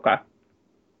 Okay.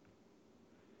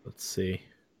 Let's see.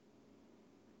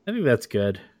 I think that's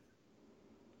good.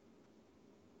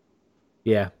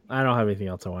 Yeah, I don't have anything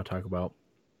else I want to talk about.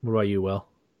 What about you, Will?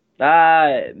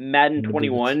 Madden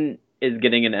 21 is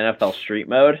getting an NFL Street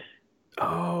mode.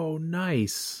 Oh,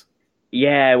 nice.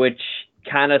 Yeah, which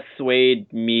kind of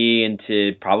swayed me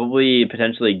into probably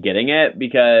potentially getting it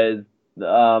because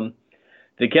the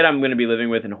kid I'm going to be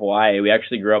living with in Hawaii, we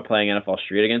actually grew up playing NFL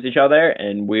Street against each other,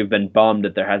 and we've been bummed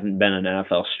that there hasn't been an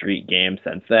NFL Street game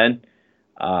since then.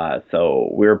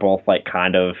 So we were both like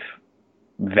kind of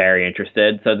very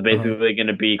interested. So it's basically going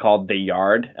to be called The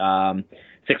Yard.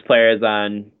 Same 6 players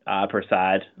on per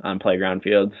side on playground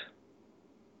fields.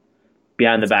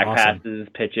 Behind the back passes,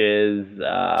 pitches,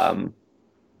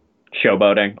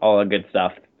 showboating, all the good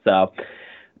stuff. So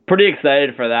pretty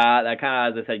excited for that. That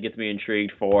kind of, as I said, gets me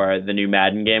intrigued for the new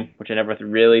Madden game, which I never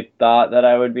really thought that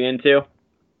I would be into.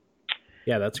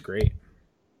 Yeah, that's great.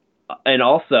 And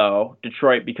also,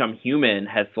 Detroit Become Human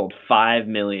has sold 5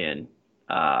 million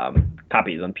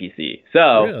copies on PC.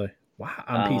 So really? Wow,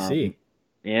 on PC.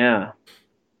 Yeah.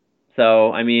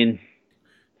 So, I mean,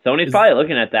 Sony's probably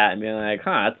looking at that and being like,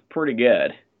 that's pretty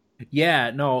good.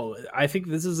 Yeah, no, I think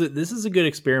this is a good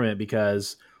experiment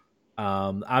because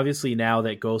obviously now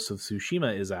that Ghost of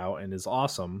Tsushima is out and is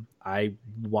awesome, I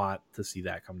want to see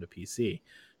that come to PC.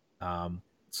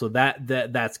 So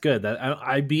that's good.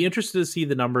 I'd be interested to see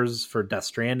the numbers for Death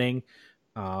Stranding,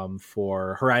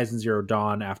 for Horizon Zero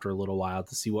Dawn after a little while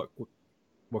to see what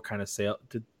kind of sale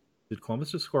did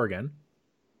Columbus just score again?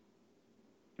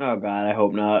 Oh God, I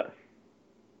hope not.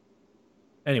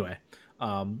 Anyway,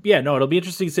 it'll be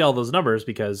interesting to see all those numbers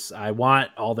because I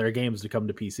want all their games to come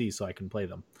to PC so I can play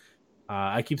them.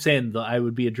 I keep saying that it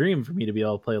would be a dream for me to be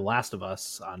able to play Last of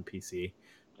Us on PC.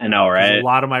 I know, right? A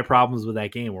lot of my problems with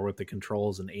that game were with the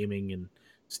controls and aiming and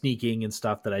sneaking and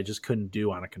stuff that I just couldn't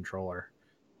do on a controller.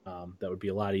 That would be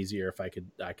a lot easier if I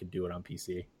could do it on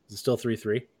PC. Is it still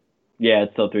 3-3? Yeah,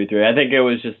 it's still 3-3. I think it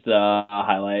was just a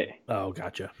highlight. Oh,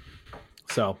 gotcha.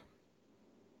 So,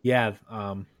 yeah,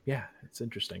 it's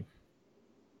interesting.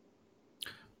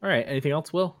 All right, anything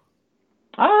else, Will?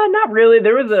 Not really.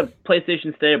 There was a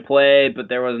PlayStation State of Play, but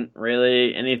there wasn't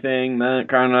really anything that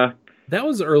kind of... That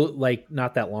was early, like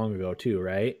not that long ago, too,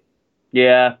 right?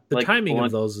 Yeah. The timing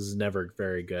of those is never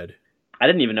very good. I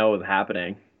didn't even know it was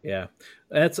happening. Yeah,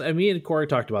 me and Corey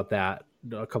talked about that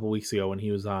a couple weeks ago when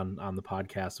he was on the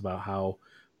podcast about how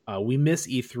we miss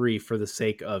E3 for the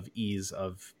sake of ease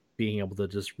of being able to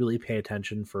just really pay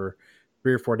attention for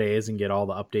 3 or 4 days and get all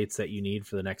the updates that you need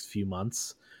for the next few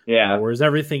months. Yeah. Whereas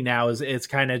everything now it's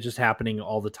kind of just happening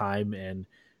all the time, and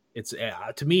it's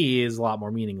to me is a lot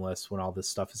more meaningless when all this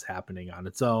stuff is happening on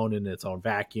its own in its own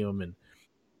vacuum. And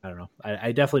I don't know,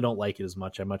 I definitely don't like it as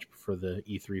much. I much prefer the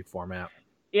E3 format.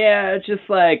 Yeah, it's just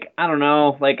like, I don't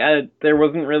know, like there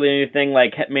wasn't really anything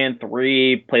like Hitman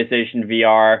 3, PlayStation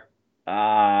VR.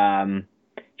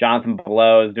 Jonathan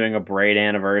Blow is doing a Braid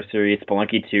anniversary.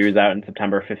 Spelunky 2 is out in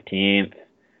September 15th.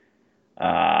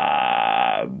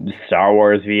 Star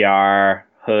Wars VR,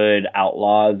 Hood,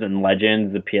 Outlaws, and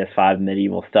Legends, the PS5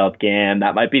 medieval stealth game.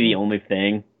 That might be the only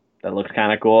thing that looks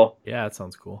kind of cool. Yeah, that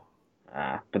sounds cool.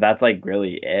 But that's like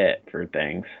really it for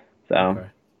things. So. Okay.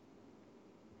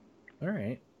 All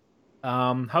right.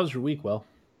 How's your week, Will?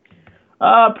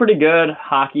 Pretty good.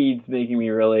 Hockey's making me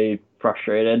really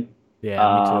frustrated.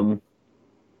 Yeah, me too.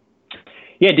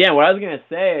 Yeah, Dan, what I was going to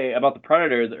say about the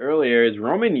Predators earlier is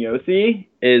Roman Josi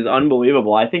is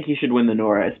unbelievable. I think he should win the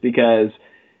Norris because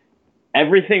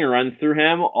everything runs through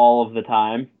him all of the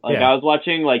time. Like, I was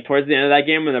watching, like, towards the end of that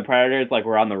game when the Predators, like,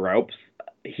 were on the ropes.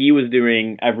 He was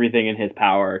doing everything in his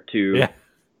power to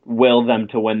will them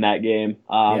to win that game.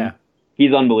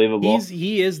 He's unbelievable.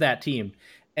 He is that team.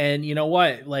 And you know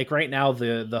what? Like, right now,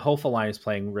 the Hofa line is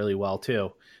playing really well,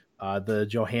 too. The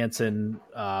Johansson,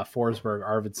 Forsberg,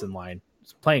 Arvidsson line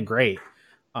is playing great.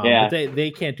 But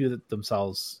they can't do it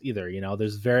themselves either. You know,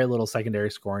 there's very little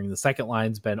secondary scoring. The second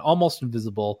line's been almost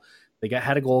invisible. They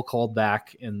had a goal called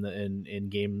back in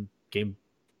game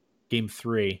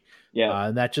 3. Yeah,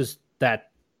 and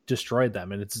that destroyed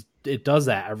them, and it does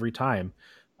that every time.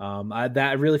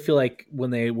 I really feel like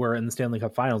when they were in the Stanley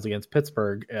Cup Finals against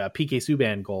Pittsburgh, PK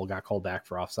Subban goal got called back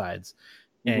for offsides,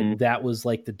 and that was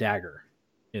like the dagger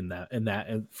in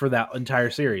that for that entire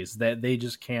series. That they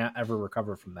just can't ever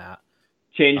recover from that.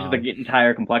 Changes the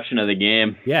entire complexion of the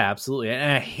game. Yeah, absolutely,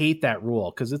 and I hate that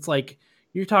rule because it's like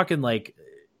you're talking like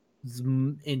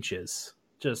inches,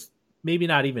 just maybe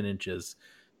not even inches.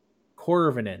 Quarter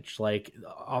of an inch, they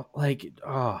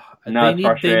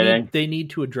need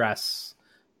to address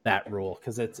that rule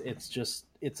because it's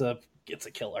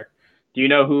a killer. Do you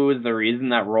know who was the reason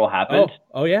that rule happened?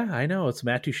 Oh yeah, I know. It's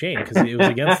Matt Duchene because it was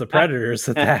against the Predators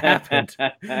that happened,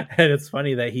 and it's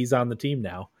funny that he's on the team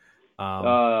now.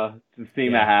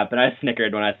 Seeing that happen, I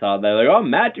snickered when I saw that. Like, oh,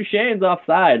 Matt Duchene's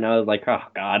offside, and I was like, oh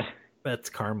god,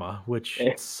 that's karma, which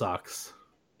sucks.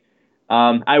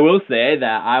 I will say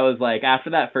that I was like,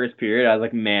 after that first period, I was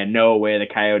like, man, no way the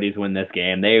Coyotes win this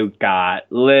game. They got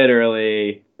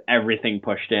literally everything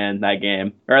pushed in that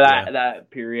game, or that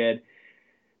period.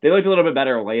 They looked a little bit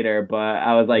better later, but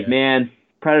I was like, man,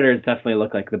 Predators definitely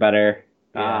look like the better,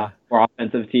 more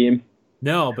offensive team.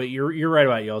 No, but you're right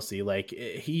about Josi. Like,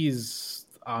 he's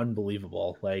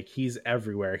unbelievable. Like, he's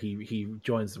everywhere. He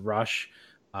joins the rush,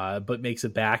 but makes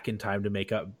it back in time to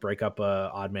break up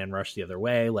a odd man rush the other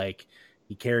way. Like,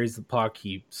 he carries the puck.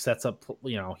 He sets up.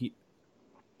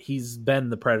 He's been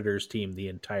the Predators team the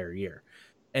entire year,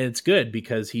 and it's good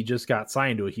because he just got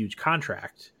signed to a huge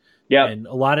contract. Yeah, and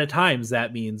a lot of times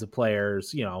that means the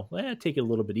players, take it a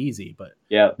little bit easy, but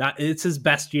it's his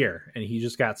best year, and he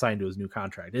just got signed to his new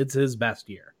contract. It's his best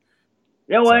year.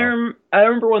 Yeah, well, I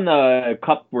remember when the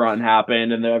Cup run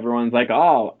happened, and everyone's like,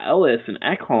 "Oh, Ellis and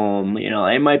Ekholm,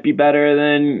 they might be better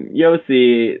than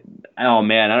Josi." Oh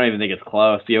man, I don't even think it's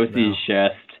close. Yosi's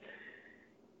just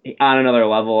on another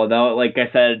level, though. Like I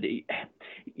said,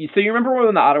 so you remember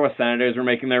when the Ottawa Senators were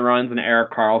making their runs, and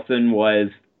Erik Karlsson was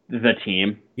the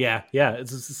team? Yeah,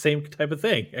 it's the same type of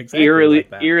thing. Exactly,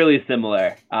 eerily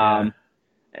similar.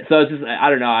 So it's just, I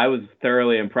don't know. I was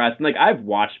thoroughly impressed. And, I've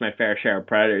watched my fair share of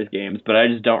Predators games, but I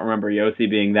just don't remember Josi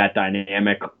being that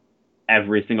dynamic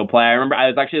every single play. I remember I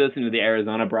was actually listening to the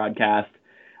Arizona broadcast,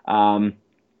 and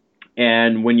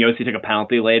when Josi took a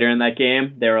penalty later in that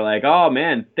game, they were like, "Oh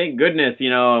man, thank goodness,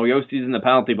 Josi's in the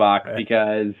penalty box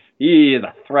because he is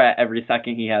a threat every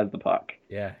second he has the puck."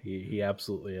 Yeah, he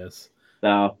absolutely is.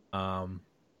 So,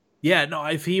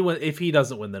 if he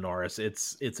doesn't win the Norris,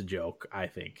 it's a joke, I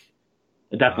think.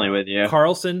 Definitely with you.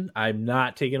 Karlsson, I'm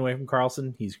not taking away from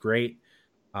Karlsson. He's great.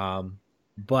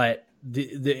 But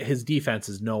his defense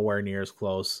is nowhere near as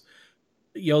close.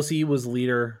 Josi was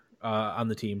leader on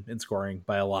the team in scoring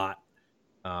by a lot.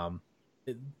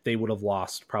 They would have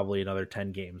lost probably another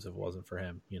 10 games if it wasn't for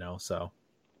him, so.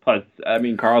 Plus,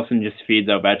 Karlsson just feeds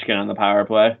Ovechkin on the power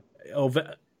play.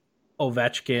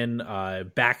 Ovechkin,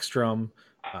 Backstrom,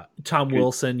 Tom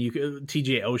Wilson,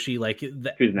 TJ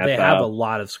Oshie, they have a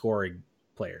lot of scoring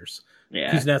players.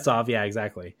 Yeah. Kuznetsov, yeah,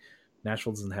 exactly.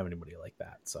 Nashville doesn't have anybody like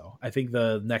that. So I think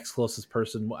the next closest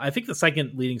person, I think the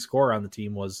second leading scorer on the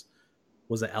team was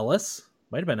it Ellis?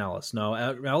 Might have been Ellis. No,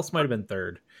 Ellis might have been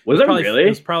third. Was it really? It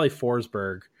was probably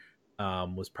Forsberg.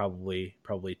 Was probably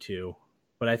two.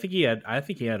 But I think he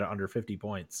had under 50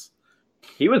 points.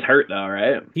 He was hurt though,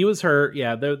 right? He was hurt.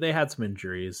 Yeah, they had some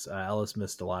injuries. Ellis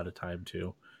missed a lot of time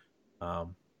too. But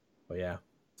yeah,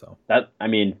 so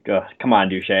come on,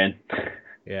 Duchesne.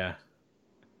 Yeah.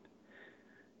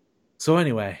 So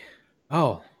anyway,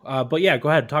 but yeah, go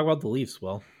ahead, talk about the Leafs,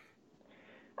 Will.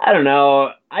 I don't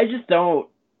know. I just don't.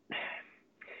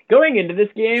 Going into this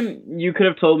game, you could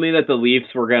have told me that the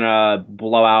Leafs were gonna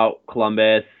blow out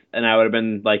Columbus, and I would have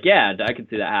been like, yeah, I could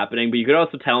see that happening. But you could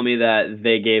also tell me that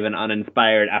they gave an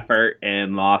uninspired effort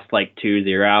and lost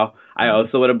 2-0. I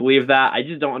also would have believed that. I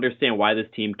just don't understand why this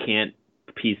team can't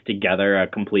piece together a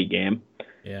complete game.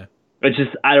 Yeah. It's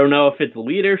just, I don't know if it's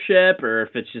leadership or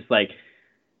if it's just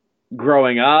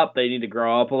growing up. They need to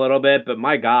grow up a little bit, but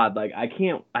my God, I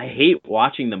hate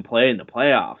watching them play in the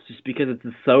playoffs just because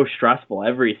it's so stressful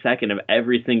every second of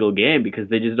every single game because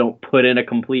they just don't put in a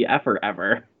complete effort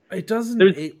ever. It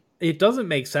doesn't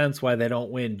make sense why they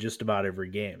don't win just about every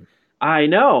game. I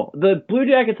know. The Blue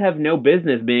Jackets have no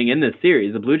business being in this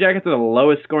series. The Blue Jackets are the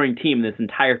lowest scoring team in this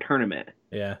entire tournament.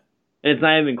 Yeah. And it's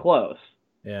not even close.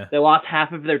 Yeah. They lost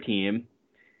half of their team.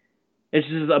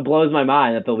 It blows my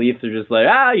mind that the Leafs are just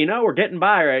we're getting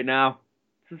by right now.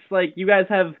 It's just you guys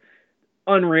have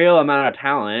unreal amount of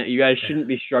talent. You guys shouldn't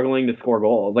be struggling to score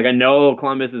goals. I know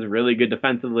Columbus is really good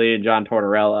defensively and John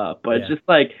Tortorella, but it's just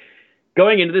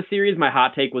going into this series, my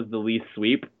hot take was the Leafs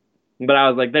sweep. But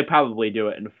I was they probably do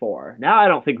it in 4. Now I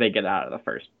don't think they get out of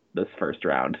this first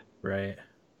round. Right.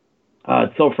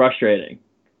 It's so frustrating.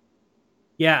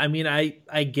 Yeah,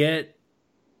 I get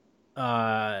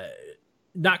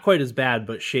not quite as bad,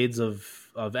 but shades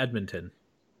of Edmonton.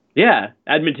 Yeah,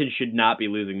 Edmonton should not be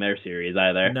losing their series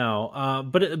either. No,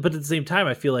 but at the same time,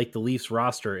 I feel like the Leafs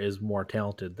roster is more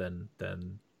talented than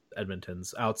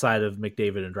Edmonton's outside of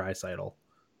McDavid and Draisaitl.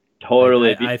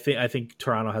 Totally. I think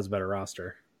Toronto has a better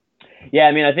roster. Yeah,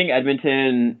 I think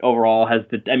Edmonton overall has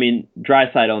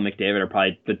Draisaitl and McDavid are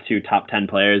probably the 2 top 10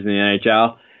 players in the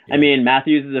NHL. Yeah.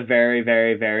 Matthews is a very,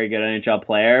 very, very good NHL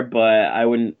player, but I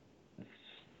wouldn't,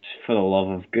 for the love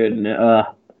of goodness,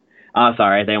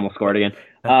 sorry, they almost scored again.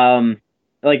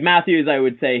 Matthews, I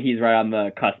would say he's right on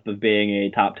the cusp of being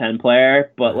a top 10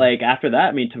 player, but after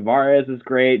that, Tavares is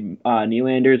great,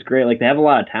 Nylander is great. They have a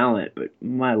lot of talent, but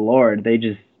my Lord, they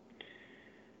just,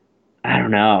 I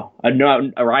don't know.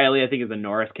 O'Reilly, I think, is a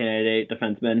Norris candidate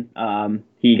defenseman.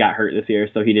 He got hurt this year,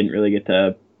 so he didn't really get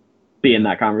to be in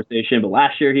that conversation. But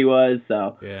last year he was.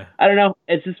 So yeah. I don't know.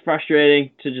 It's just frustrating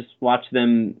to just watch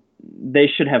them. They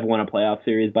should have won a playoff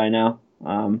series by now.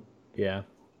 Yeah.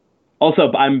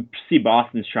 Also, see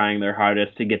Boston's trying their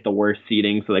hardest to get the worst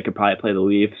seeding so they could probably play the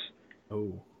Leafs.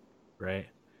 Oh, right.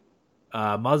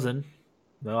 Muzzin.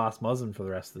 They lost Muzzin for the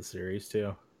rest of the series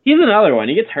too. He's another one.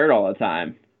 He gets hurt all the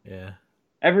time. Yeah.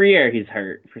 Every year he's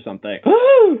hurt for something.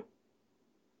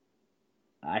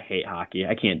 I hate hockey.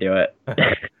 I can't do it. But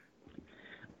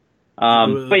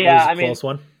yeah, I mean, close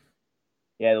one.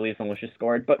 Yeah, the Leafs almost just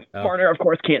scored, but Marner, of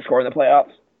course, can't score in the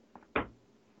playoffs.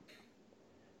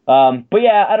 But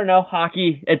yeah, I don't know.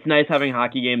 Hockey, it's nice having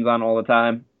hockey games on all the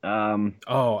time.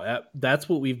 That's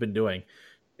what we've been doing.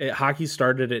 Hockey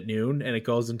started at noon and it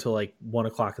goes until like 1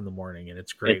 o'clock in the morning, and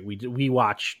it's great. We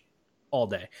watch all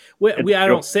day. I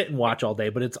don't sit and watch all day,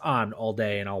 but it's on all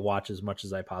day, and I'll watch as much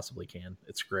as I possibly can.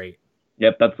 It's great.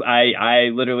 Yep,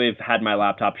 I literally have had my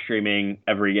laptop streaming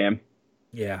every game.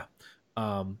 Yeah.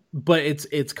 But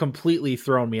it's completely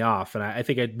thrown me off. And I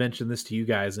think I'd mentioned this to you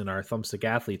guys in our Thumbstick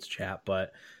Athletes chat,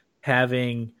 but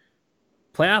having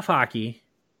playoff hockey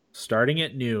starting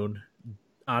at noon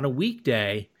on a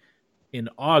weekday in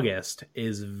August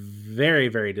is very,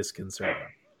 very disconcerting.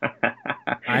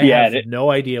 I have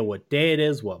no idea what day it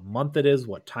is, what month it is,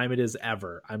 what time it is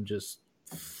ever. I'm just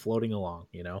floating along,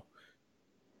 you know?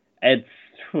 It's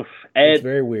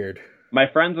very weird. My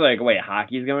friends are like, wait,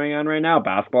 hockey's going on right now?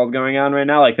 Basketball's going on right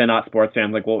now? Like, they're not sports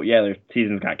fans. Like, well, yeah, their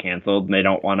seasons got canceled, and they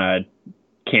don't want to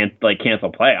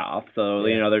cancel playoffs. So,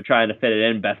 you know, they're trying to fit it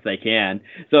in best they can.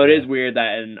 So it is weird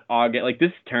that in August, like,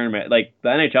 this tournament, like, the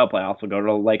NHL playoffs will go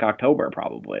to, like, October,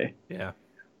 probably. Yeah.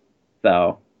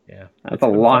 So, yeah, that's a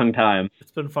long time.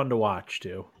 It's been fun to watch,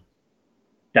 too.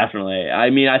 Definitely. I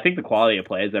mean, I think the quality of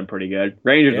play has been pretty good.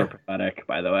 Rangers were pathetic,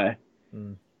 by the way.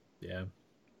 Yeah.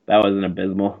 That was an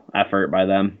abysmal effort by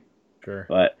them. Sure.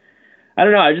 But I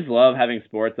don't know. I just love having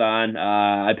sports on.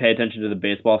 I pay attention to the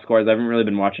baseball scores. I haven't really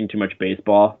been watching too much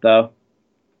baseball, though.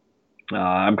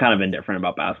 I'm kind of indifferent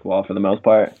about basketball for the most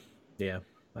part. Yeah.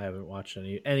 I haven't watched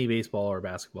any baseball or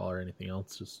basketball or anything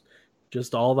else.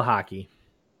 Just all the hockey.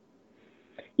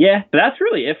 Yeah, but that's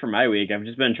really it for my week. I've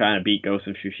just been trying to beat Ghost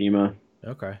of Tsushima.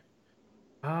 Okay.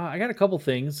 I got a couple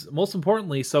things. Most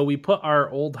importantly, so we put our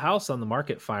old house on the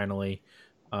market finally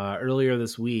earlier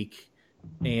this week,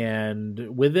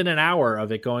 and within an hour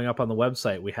of it going up on the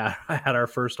website, we had our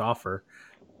first offer.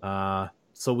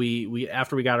 So we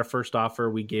after we got our first offer,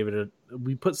 we gave it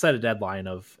set a deadline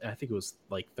of, I think it was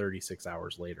like 36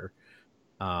 hours later,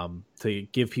 to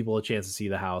give people a chance to see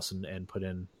the house and put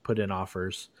in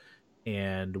offers.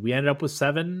 And we ended up with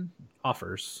 7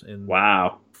 offers in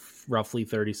roughly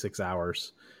 36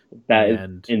 hours. That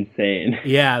is insane.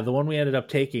 Yeah, the one we ended up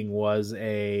taking was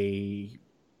a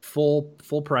full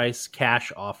price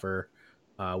cash offer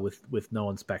with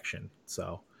no inspection.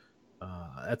 So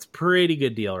that's pretty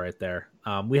good deal right there.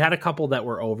 We had a couple that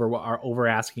were over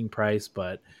asking price,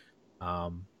 but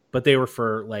they were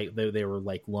for like they were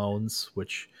like loans,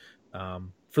 which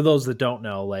for those that don't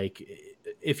know, like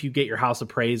if you get your house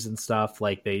appraised and stuff,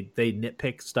 like they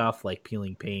nitpick stuff like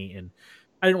peeling paint, and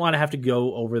I didn't want to have to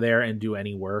go over there and do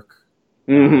any work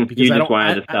because we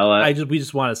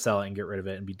just want to sell it and get rid of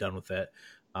it and be done with it.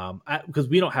 Because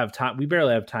we don't have time. We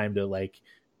barely have time to like.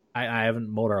 I haven't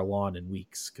mowed our lawn in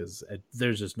weeks because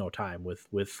there's just no time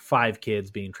with 5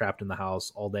 kids being trapped in the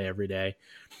house all day, every day.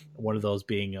 One of those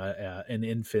being an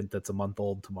infant that's a month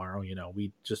old tomorrow. You know,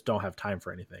 we just don't have time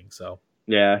for anything. So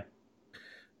yeah.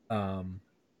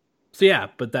 So yeah,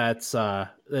 but that's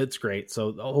great.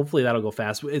 So hopefully that'll go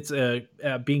fast. It's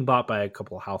being bought by a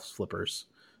couple of house flippers.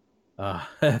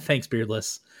 Thanks,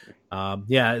 Beardless.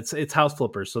 Yeah, it's house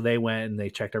flippers. So they went and they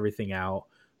checked everything out.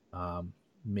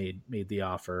 Made the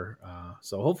offer.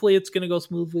 So hopefully it's going to go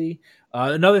smoothly.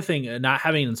 Another thing, not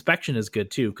having an inspection is good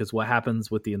too, because what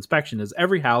happens with the inspection is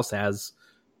every house has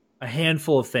a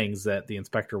handful of things that the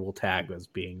inspector will tag as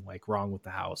being like wrong with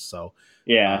the house. So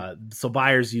yeah, so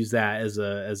buyers use that as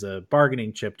a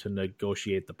bargaining chip to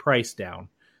negotiate the price down.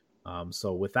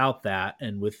 So without that,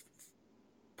 and with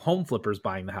home flippers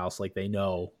buying the house, like they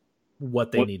know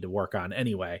what they need to work on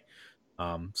anyway.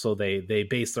 So they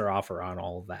base their offer on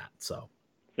all of that. So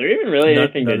is there even really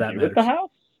anything to do with the house?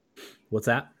 What's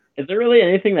that? Is there really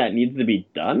anything that needs to be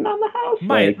done on the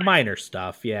house? Minor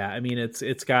stuff, yeah. I mean,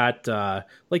 it's got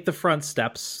like the front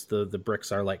steps. The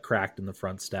bricks are like cracked in the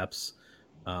front steps,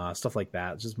 stuff like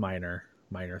that. Just minor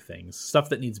things, stuff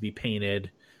that needs to be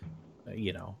painted.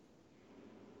 You know,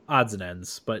 odds and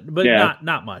ends, but yeah.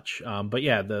 not much. But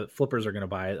yeah, the flippers are going to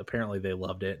buy it. Apparently, they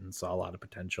loved it and saw a lot of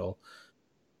potential.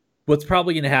 What's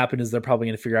probably going to happen is they're probably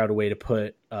going to figure out a way to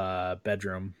put a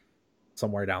bedroom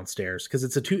somewhere downstairs, because it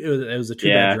was a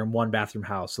 2-bedroom, 1-bathroom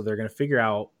house. So they're going to figure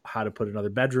out how to put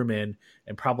another bedroom in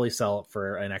and probably sell it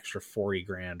for an extra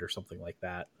 $40,000 or something like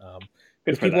that.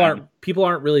 Because people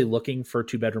aren't really looking for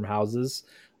 2-bedroom houses.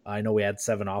 I know we had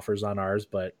 7 offers on ours,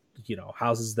 but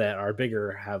houses that are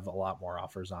bigger have a lot more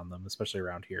offers on them, especially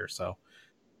around here. So,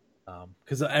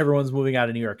 because everyone's moving out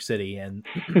of New York City and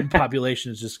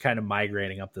population is just kind of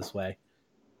migrating up this way.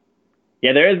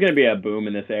 Yeah, there is going to be a boom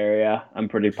in this area. I'm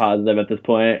pretty positive at this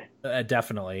point.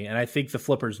 Definitely, and I think the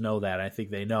flippers know that. I think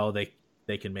they know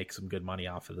they can make some good money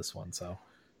off of this one. So,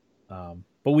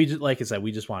 but we just, like I said,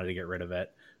 we just wanted to get rid of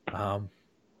it.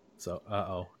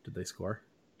 So, did they score?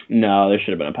 No, there should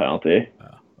have been a penalty.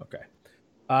 Okay.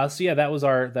 So yeah, that was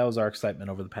our excitement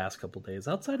over the past couple of days.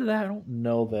 Outside of that, I don't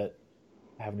know that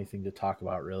I have anything to talk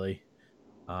about really.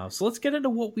 So let's get into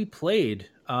what we played.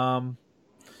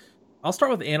 I'll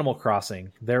start with Animal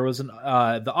Crossing. There was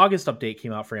the August update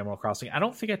came out for Animal Crossing. I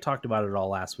don't think I talked about it at all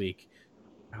last week.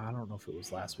 I don't know if it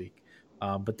was last week,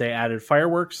 but they added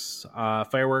fireworks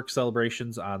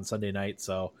celebrations on Sunday night.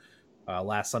 So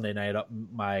last Sunday night,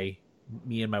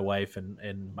 me and my wife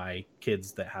and my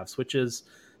kids that have Switches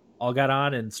all got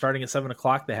on, and starting at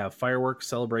 7:00, they have fireworks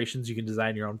celebrations. You can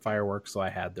design your own fireworks. So I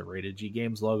had the Rated G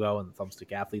Games logo and the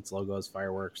Thumbstick Athletes logo as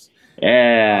fireworks.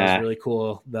 Yeah, it was really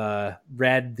cool. The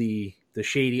Red, the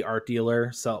shady art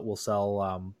dealer, will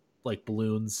sell like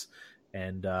balloons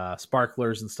and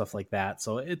sparklers and stuff like that.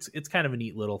 So it's kind of a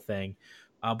neat little thing.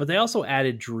 But they also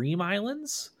added Dream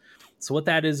Islands. So what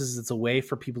that is it's a way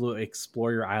for people to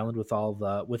explore your island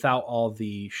without all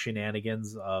the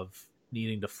shenanigans of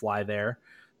needing to fly there.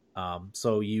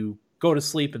 So you go to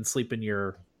sleep and sleep in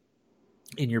your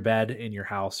bed in your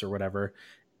house or whatever,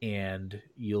 and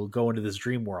you'll go into this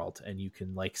dream world, and you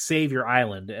can like save your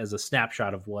island as a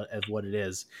snapshot of what it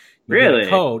is. You really? get a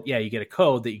code. Yeah, you get a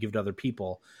code that you give to other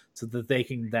people so that they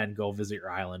can then go visit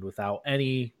your island without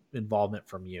any involvement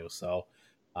from you. So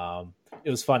it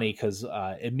was funny because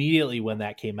immediately when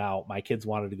that came out, my kids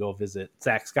wanted to go visit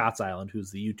Zach Scott's island,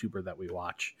 who's the YouTuber that we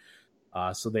watch.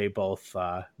 So they both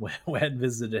went and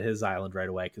visited his island right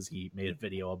away because he made a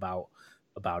video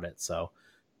about it. So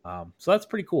that's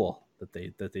pretty cool that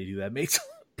they do that. Makes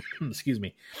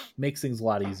makes things a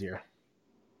lot easier.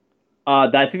 I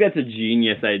think that's a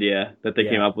genius idea that they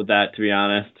came up with that, to be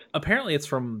honest. Apparently it's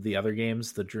from the other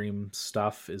games. The Dream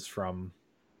stuff is from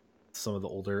some of the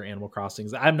older Animal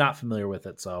Crossings. I'm not familiar with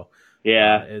it, so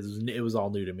yeah, it was all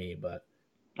new to me, but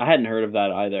I hadn't heard of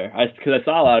that either. Because I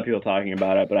saw a lot of people talking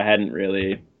about it, but I hadn't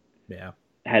really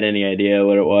had any idea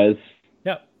what it was.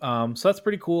 Yep. So that's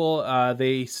pretty cool.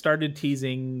 They started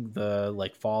teasing the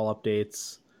like fall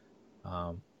updates,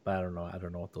 but I don't know. I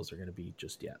don't know what those are going to be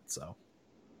just yet. So,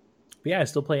 but yeah, I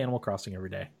still play Animal Crossing every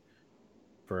day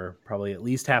for probably at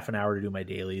least half an hour to do my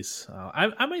dailies.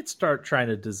 I might start trying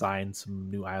to design some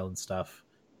new island stuff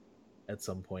at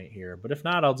some point here, but if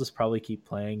not, I'll just probably keep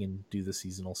playing and do the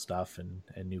seasonal stuff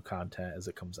and new content as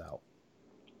it comes out.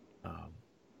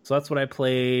 So that's what I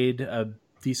played a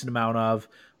decent amount of.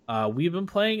 We've been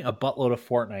playing a buttload of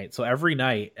Fortnite. So every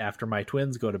night after my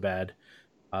twins go to bed,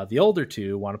 the older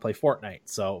two want to play Fortnite.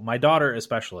 So my daughter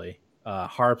especially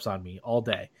harps on me all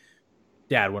day.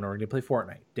 Dad, when are we going to play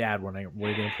Fortnite? Dad, when are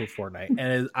we going to play Fortnite?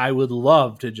 And I would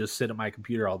love to just sit at my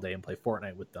computer all day and play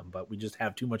Fortnite with them, but we just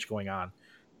have too much going on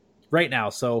right now.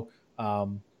 So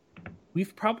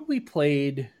we've probably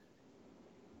played,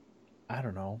 I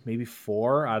don't know, maybe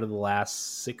 4 out of the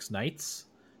last 6 nights.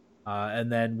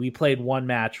 And then we played one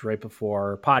match right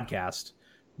before podcast.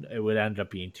 It would end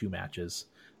up being 2 matches,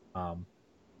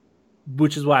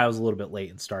 which is why I was a little bit late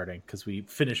in starting because we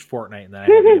finished Fortnite and then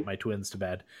I had to get my twins to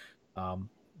bed.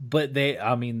 But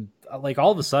like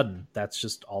all of a sudden, that's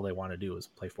just all they want to do is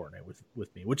play Fortnite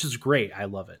with me, which is great. I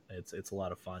love it. It's a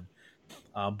lot of fun.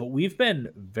 But we've been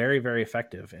very, very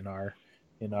effective in our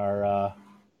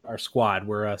squad.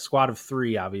 We're a squad of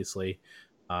 3, obviously,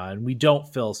 and we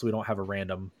don't fill, so we don't have a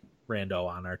rando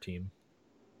on our team.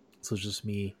 So it's just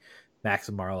me, Max,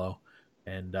 and Marlo.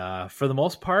 And for the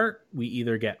most part, we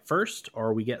either get first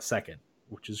or we get second,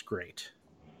 which is great.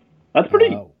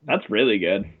 That's really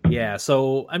good. Yeah.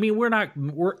 So I mean,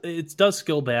 it does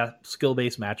skill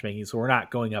based matchmaking, so we're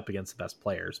not going up against the best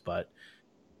players, but.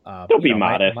 Don't be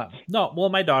modest.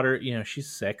 My daughter, she's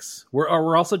 6.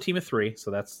 We're also a team of 3,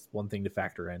 so that's one thing to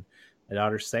factor in. My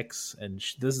daughter's 6, and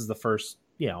this is the first.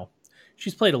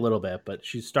 She's played a little bit, but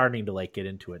she's starting to like get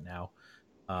into it now.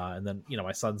 And then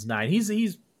my son's 9.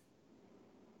 He's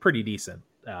pretty decent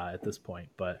at this point,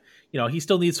 but he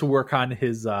still needs to work on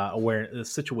his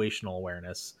situational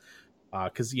awareness.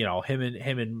 Because him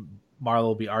and Marlo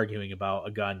will be arguing about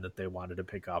a gun that they wanted to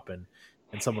pick up, and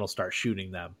someone will start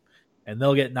shooting them. And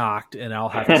they'll get knocked, and I'll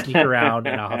have to sneak around,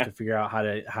 and I'll have to figure out how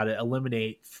to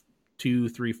eliminate 2,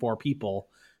 3, 4 people,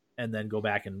 and then go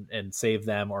back and save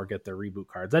them or get their reboot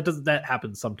cards. That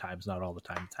happens sometimes, not all the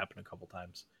time. It's happened a couple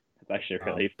times. It's actually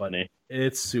really funny.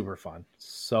 It's super fun,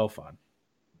 so fun.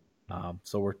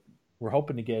 So we're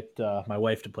hoping to get my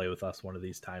wife to play with us one of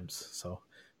these times. So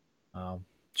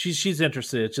she's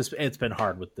interested. It's been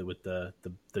hard with the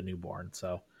newborn.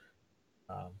 So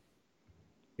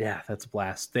yeah, that's a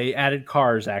blast. They added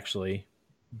cars actually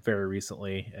very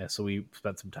recently, so we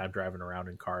spent some time driving around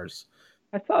in cars.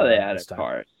 I saw they added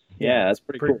cars. Yeah, that's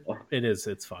pretty cool. It is.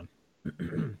 It's fun.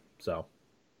 So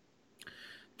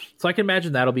I can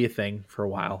imagine that'll be a thing for a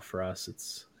while for us.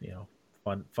 It's,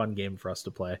 fun game for us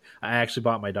to play. I actually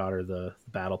bought my daughter the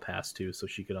battle pass too, so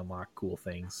she could unlock cool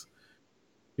things.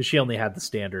 Because she only had the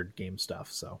standard game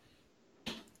stuff. So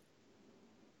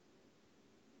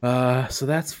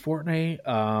that's Fortnite.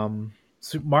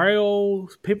 Paper Mario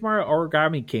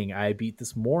Origami King I beat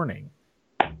this morning.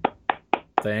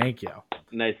 Thank you.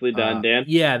 Nicely done, Dan.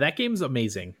 Yeah, that game's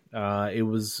amazing. It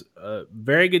was a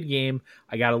very good game.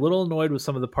 I got a little annoyed with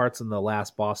some of the parts in the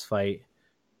last boss fight,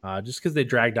 just because they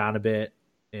dragged on a bit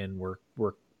and were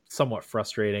somewhat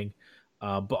frustrating.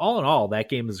 But all in all, that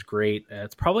game is great.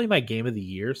 It's probably my game of the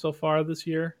year so far this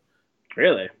year.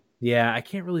 Really? Yeah, I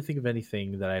can't really think of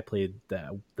anything that I played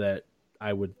that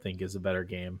I would think is a better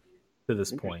game to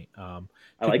this point. I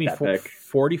like that pick.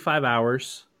 45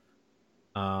 hours.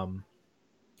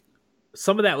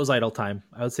 Some of that was idle time.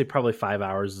 I would say probably 5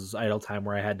 hours is idle time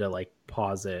where I had to like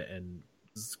pause it and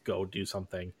just go do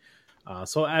something.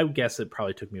 So I would guess it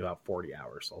probably took me about 40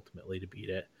 hours ultimately to beat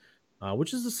it,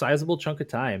 which is a sizable chunk of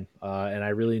time. And I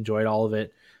really enjoyed all of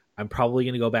it. I'm probably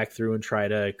going to go back through and try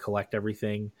to collect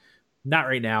everything. Not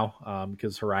right now,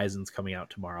 because Horizon's coming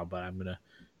out tomorrow, but I'm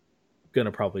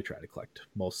gonna probably try to collect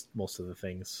most of the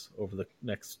things over the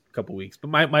next couple weeks.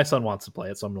 But my son wants to play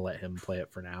it, so I'm gonna let him play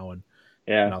it for now,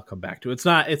 and I'll come back to it.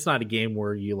 It's not a game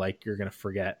where you're gonna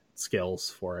forget skills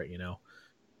for it,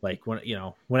 Like when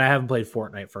I haven't played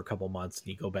Fortnite for a couple months and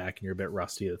you go back and you're a bit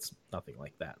rusty, it's nothing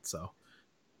like that. So,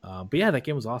 but yeah, that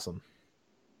game was awesome.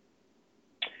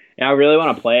 Yeah, I really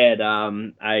want to play it.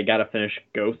 I got to finish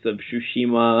Ghost of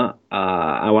Tsushima.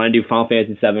 I want to do Final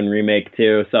Fantasy VII Remake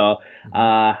too. So,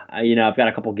 I've got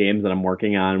a couple games that I'm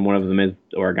working on. One of them is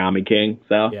Origami King.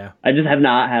 So, yeah. I just have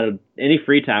not had any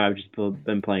free time. I've just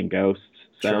been playing Ghosts.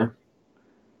 So,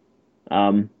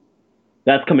 sure.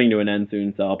 That's coming to an end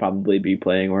soon. So I'll probably be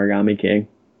playing Origami King.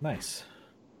 Nice.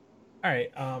 All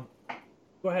right.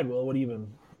 Go ahead, Will. What have you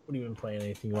been playing?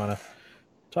 Anything you want to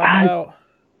talk about?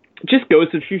 Just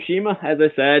Ghost of Tsushima, as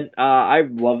I said. I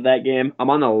love that game.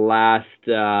 I'm on the last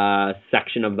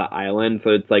section of the island, so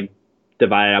it's like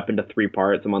divided up into 3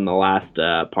 parts. I'm on the last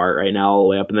part right now, all the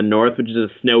way up in the north, which is a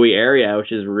snowy area,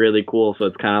 which is really cool. So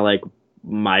it's kind of like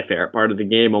my favorite part of the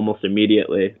game almost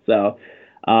immediately. So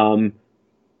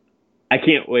I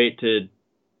can't wait to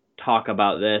talk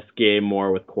about this game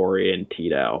more with Corey and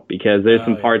Tito, because there's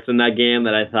some parts in that game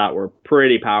that I thought were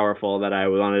pretty powerful that I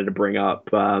wanted to bring up.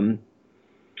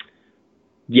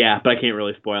 Yeah, but I can't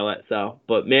really spoil it. So,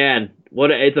 but man,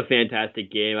 it's a fantastic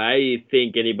game. I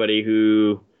think the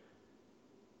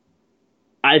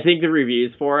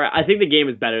reviews for it, I think the game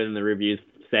is better than the reviews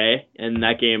say, and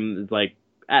that game is like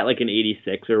at like an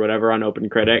 86 or whatever on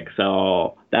OpenCritic.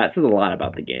 So that says a lot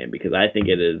about the game, because I think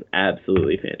it is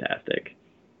absolutely fantastic.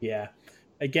 Yeah.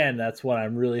 Again, that's what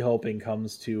I'm really hoping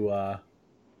comes to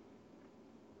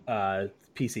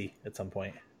PC at some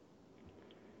point.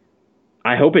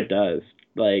 I hope it does.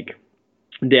 Like,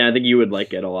 Dan, I think you would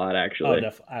like it a lot, actually.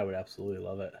 I would absolutely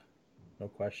love it. No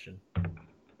question.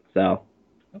 So,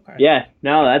 okay. Yeah,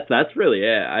 no, that's really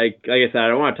it. Like I said, I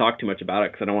don't want to talk too much about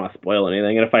it because I don't want to spoil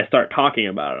anything. And if I start talking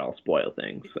about it, I'll spoil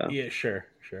things. So. Yeah, sure.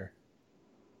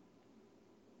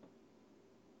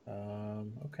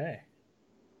 Okay.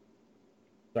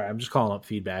 Sorry, I'm just calling up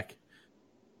feedback.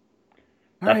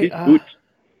 All right.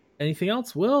 Anything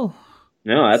else, Will?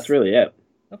 No, that's really it.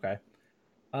 Okay.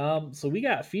 So we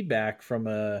got feedback from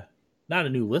not a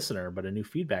new listener, but a new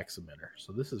feedback submitter.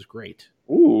 So this is great.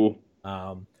 Ooh.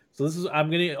 So I'm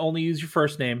going to only use your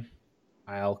first name.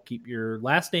 I'll keep your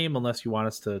last name unless you want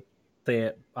us to say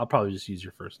it. I'll probably just use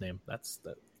your first name. That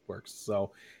works.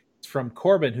 So it's from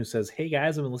Corbin, who says, "Hey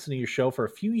guys, I've been listening to your show for a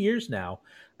few years now.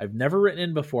 I've never written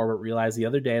in before, but realized the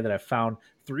other day that I found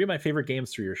 3 of my favorite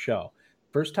games through your show.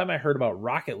 First time I heard about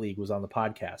Rocket League was on the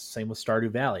podcast. Same with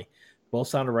Stardew Valley. Both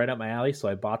sounded right up my alley, so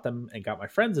I bought them and got my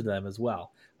friends into them as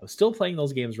well. I'm still playing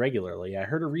those games regularly. I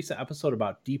heard a recent episode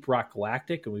about Deep Rock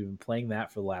Galactic, and we've been playing that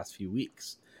for the last few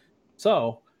weeks.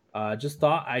 So, just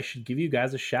thought I should give you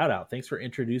guys a shout out. Thanks for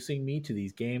introducing me to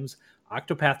these games.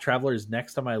 Octopath Traveler is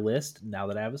next on my list now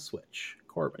that I have a Switch.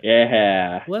 Corbin.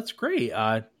 Yeah. Well, that's great.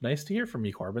 Nice to hear from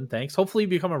you, Corbin. Thanks. Hopefully you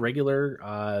become a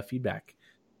regular feedback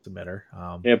submitter.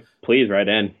 Yeah, please write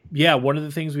in. Yeah, one of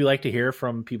the things we like to hear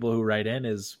from people who write in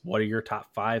is, what are your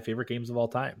top 5 favorite games of all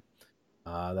time?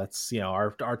 That's,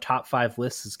 our top 5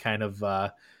 list is kind of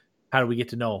how do we get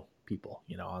to know people,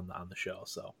 on the show.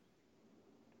 So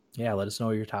yeah, let us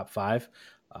know your top 5.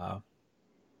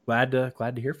 Glad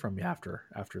to hear from you after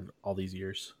all these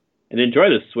years. And enjoy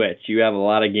the Switch. You have a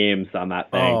lot of games on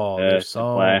that thing. Oh, there's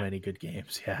so many good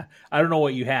games. Yeah, I don't know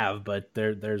what you have, but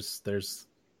there's.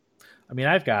 I mean,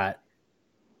 I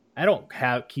don't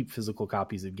keep physical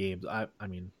copies of games. I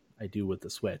mean, I do with the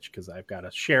Switch because I've got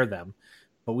to share them.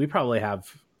 But we probably have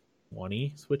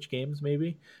 20 Switch games,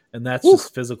 maybe, and that's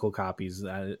just physical copies.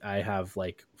 I have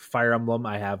like Fire Emblem.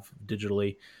 I have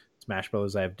digitally. Smash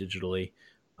Brothers. I have digitally.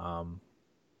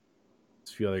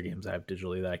 There's a few other games I have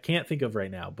digitally that I can't think of right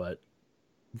now, but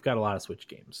we've got a lot of Switch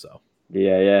games. So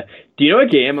yeah. Do you know a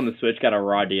game on the Switch got a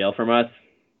raw deal from us?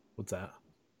 What's that?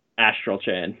 Astral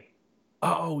Chain.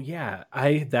 Oh yeah,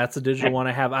 that's a digital one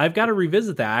I have. I've got to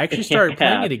revisit that. I actually started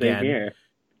playing it again,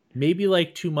 maybe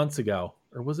like 2 months ago,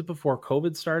 or was it before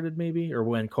COVID started? Maybe, or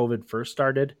when COVID first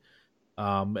started.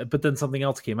 But then something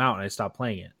else came out and I stopped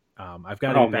playing it. I've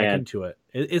got to get back into it.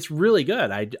 It's really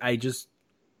good. I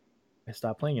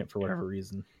stopped playing it for whatever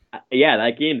reason. Yeah,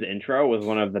 that game's intro was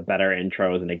one of the better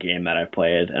intros in a game that I've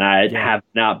played, and I have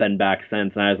not been back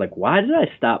since. And I was like, why did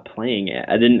I stop playing it?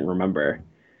 I didn't remember.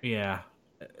 Yeah,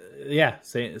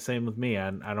 same with me.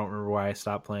 I don't remember why I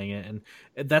stopped playing it, and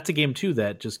that's a game too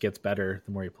that just gets better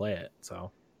the more you play it.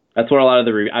 So that's what a lot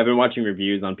of I've been watching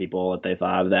reviews on people what they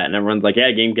thought of that, and everyone's like, yeah,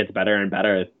 the game gets better and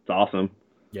better. It's awesome.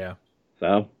 Yeah.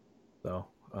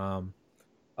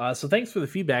 So thanks for the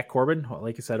feedback, Corbin.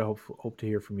 Like I said, I hope to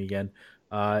hear from you again.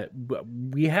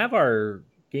 We have our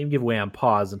game giveaway on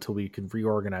pause until we can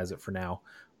reorganize it for now.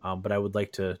 But I would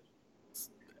like to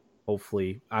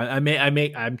hopefully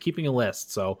I'm keeping a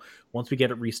list. So once we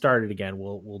get it restarted again,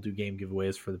 we'll do game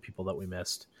giveaways for the people that we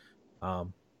missed.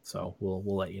 So we'll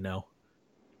let you know.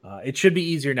 It should be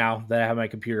easier now that I have my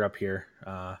computer up here.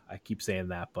 I keep saying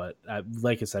that, but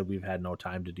like I said, we've had no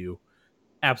time to do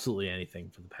absolutely anything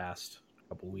for the past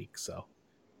couple weeks. So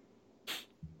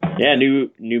yeah, new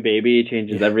baby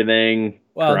changes everything.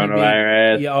 Well,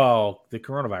 coronavirus. The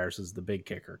coronavirus is the big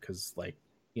kicker because,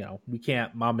 we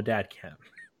can't. Mom and dad can't.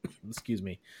 excuse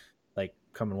me, like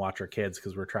come and watch our kids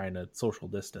because we're trying to social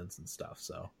distance and stuff.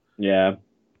 So yeah,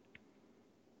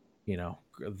 none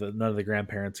of the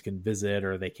grandparents can visit,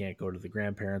 or they can't go to the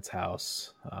grandparents'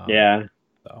 house. Yeah.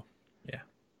 So yeah.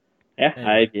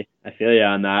 Anyway. I feel you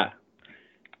on that.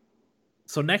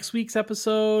 So next week's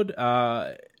episode,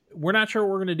 we're not sure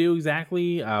what we're going to do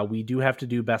exactly. We do have to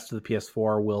do Best of the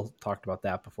PS4. Will talked about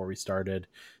that before we started.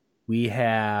 We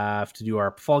have to do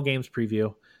our fall games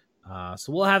preview.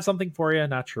 So we'll have something for you.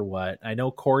 Not sure what. I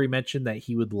know Corey mentioned that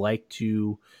he would like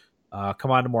to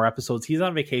come on to more episodes. He's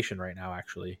on vacation right now,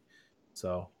 actually.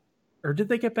 So, or did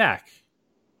they get back?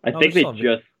 I think they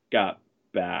just got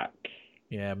back.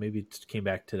 Yeah, maybe it came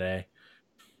back today.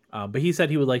 But he said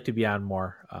he would like to be on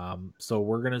more. So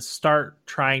we're going to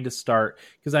trying to start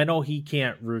because I know he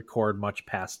can't record much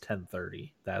past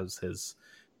 10:30. That was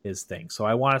his thing. So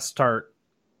I want to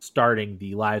starting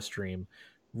the live stream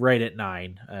right at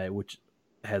 9, which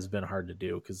has been hard to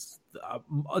do because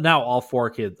now all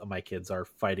 4 of my kids are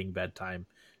fighting bedtime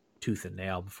tooth and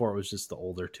nail. Before it was just the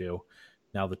older 2.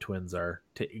 Now the twins are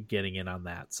getting in on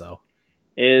that. So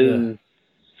I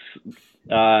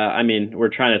mean, we're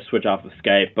trying to switch off of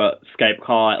Skype, but Skype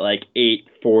call at like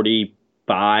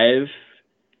 8:45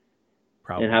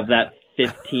 and have that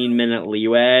 15-minute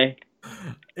leeway.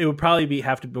 It would probably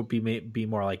have to be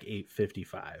more like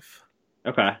 8:55.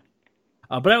 Okay.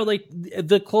 But I would like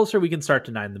the closer we can start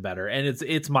to 9, the better. And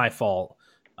it's my fault.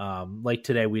 Like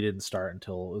today, we didn't start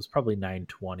until it was probably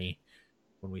 9:20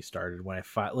 when we started.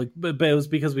 But it was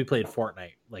because we played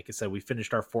Fortnite. Like I said, we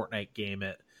finished our Fortnite game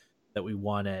that we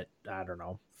won at, I don't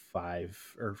know,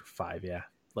 5, yeah,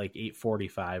 like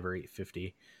 8:45 or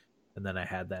 8:50, and then I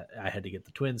had to get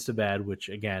the twins to bed, which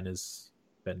again has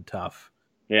been tough.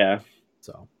 Yeah.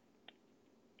 So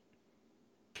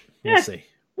we'll see.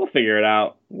 We'll figure it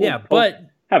out. We'll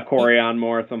have Corey on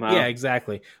more somehow. Yeah,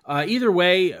 exactly. Either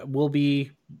way, we'll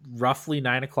be roughly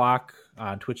 9:00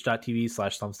 on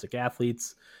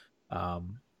twitch.tv/thumbstickathletes.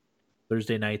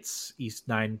 Thursday nights,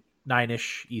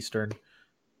 9-ish Eastern.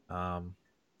 I'm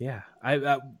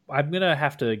gonna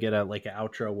have to get an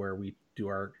outro where we do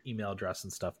our email address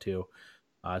and stuff too.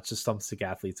 It's just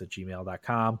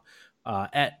thumbstickathletes@gmail.com.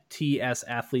 At TS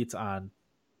Athletes on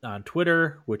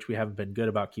Twitter, which we haven't been good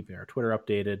about keeping our Twitter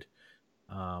updated.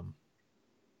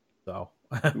 So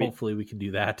hopefully we can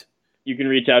do that. You can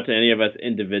reach out to any of us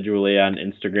individually on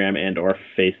Instagram and or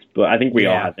Facebook. I think we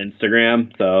all have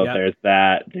Instagram, so there's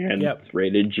that. Dan's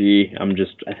Rated G. I'm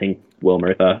just, I think, Will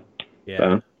Murtha. Yeah.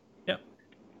 So. Yep.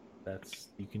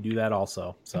 You can do that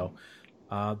also. So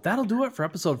that'll do it for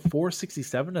episode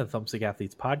 467 of the Thumbstick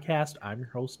Athletes podcast. I'm your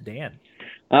host, Dan.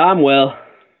 I'm Will.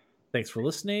 Thanks for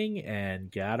listening,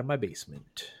 and get out of my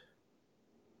basement.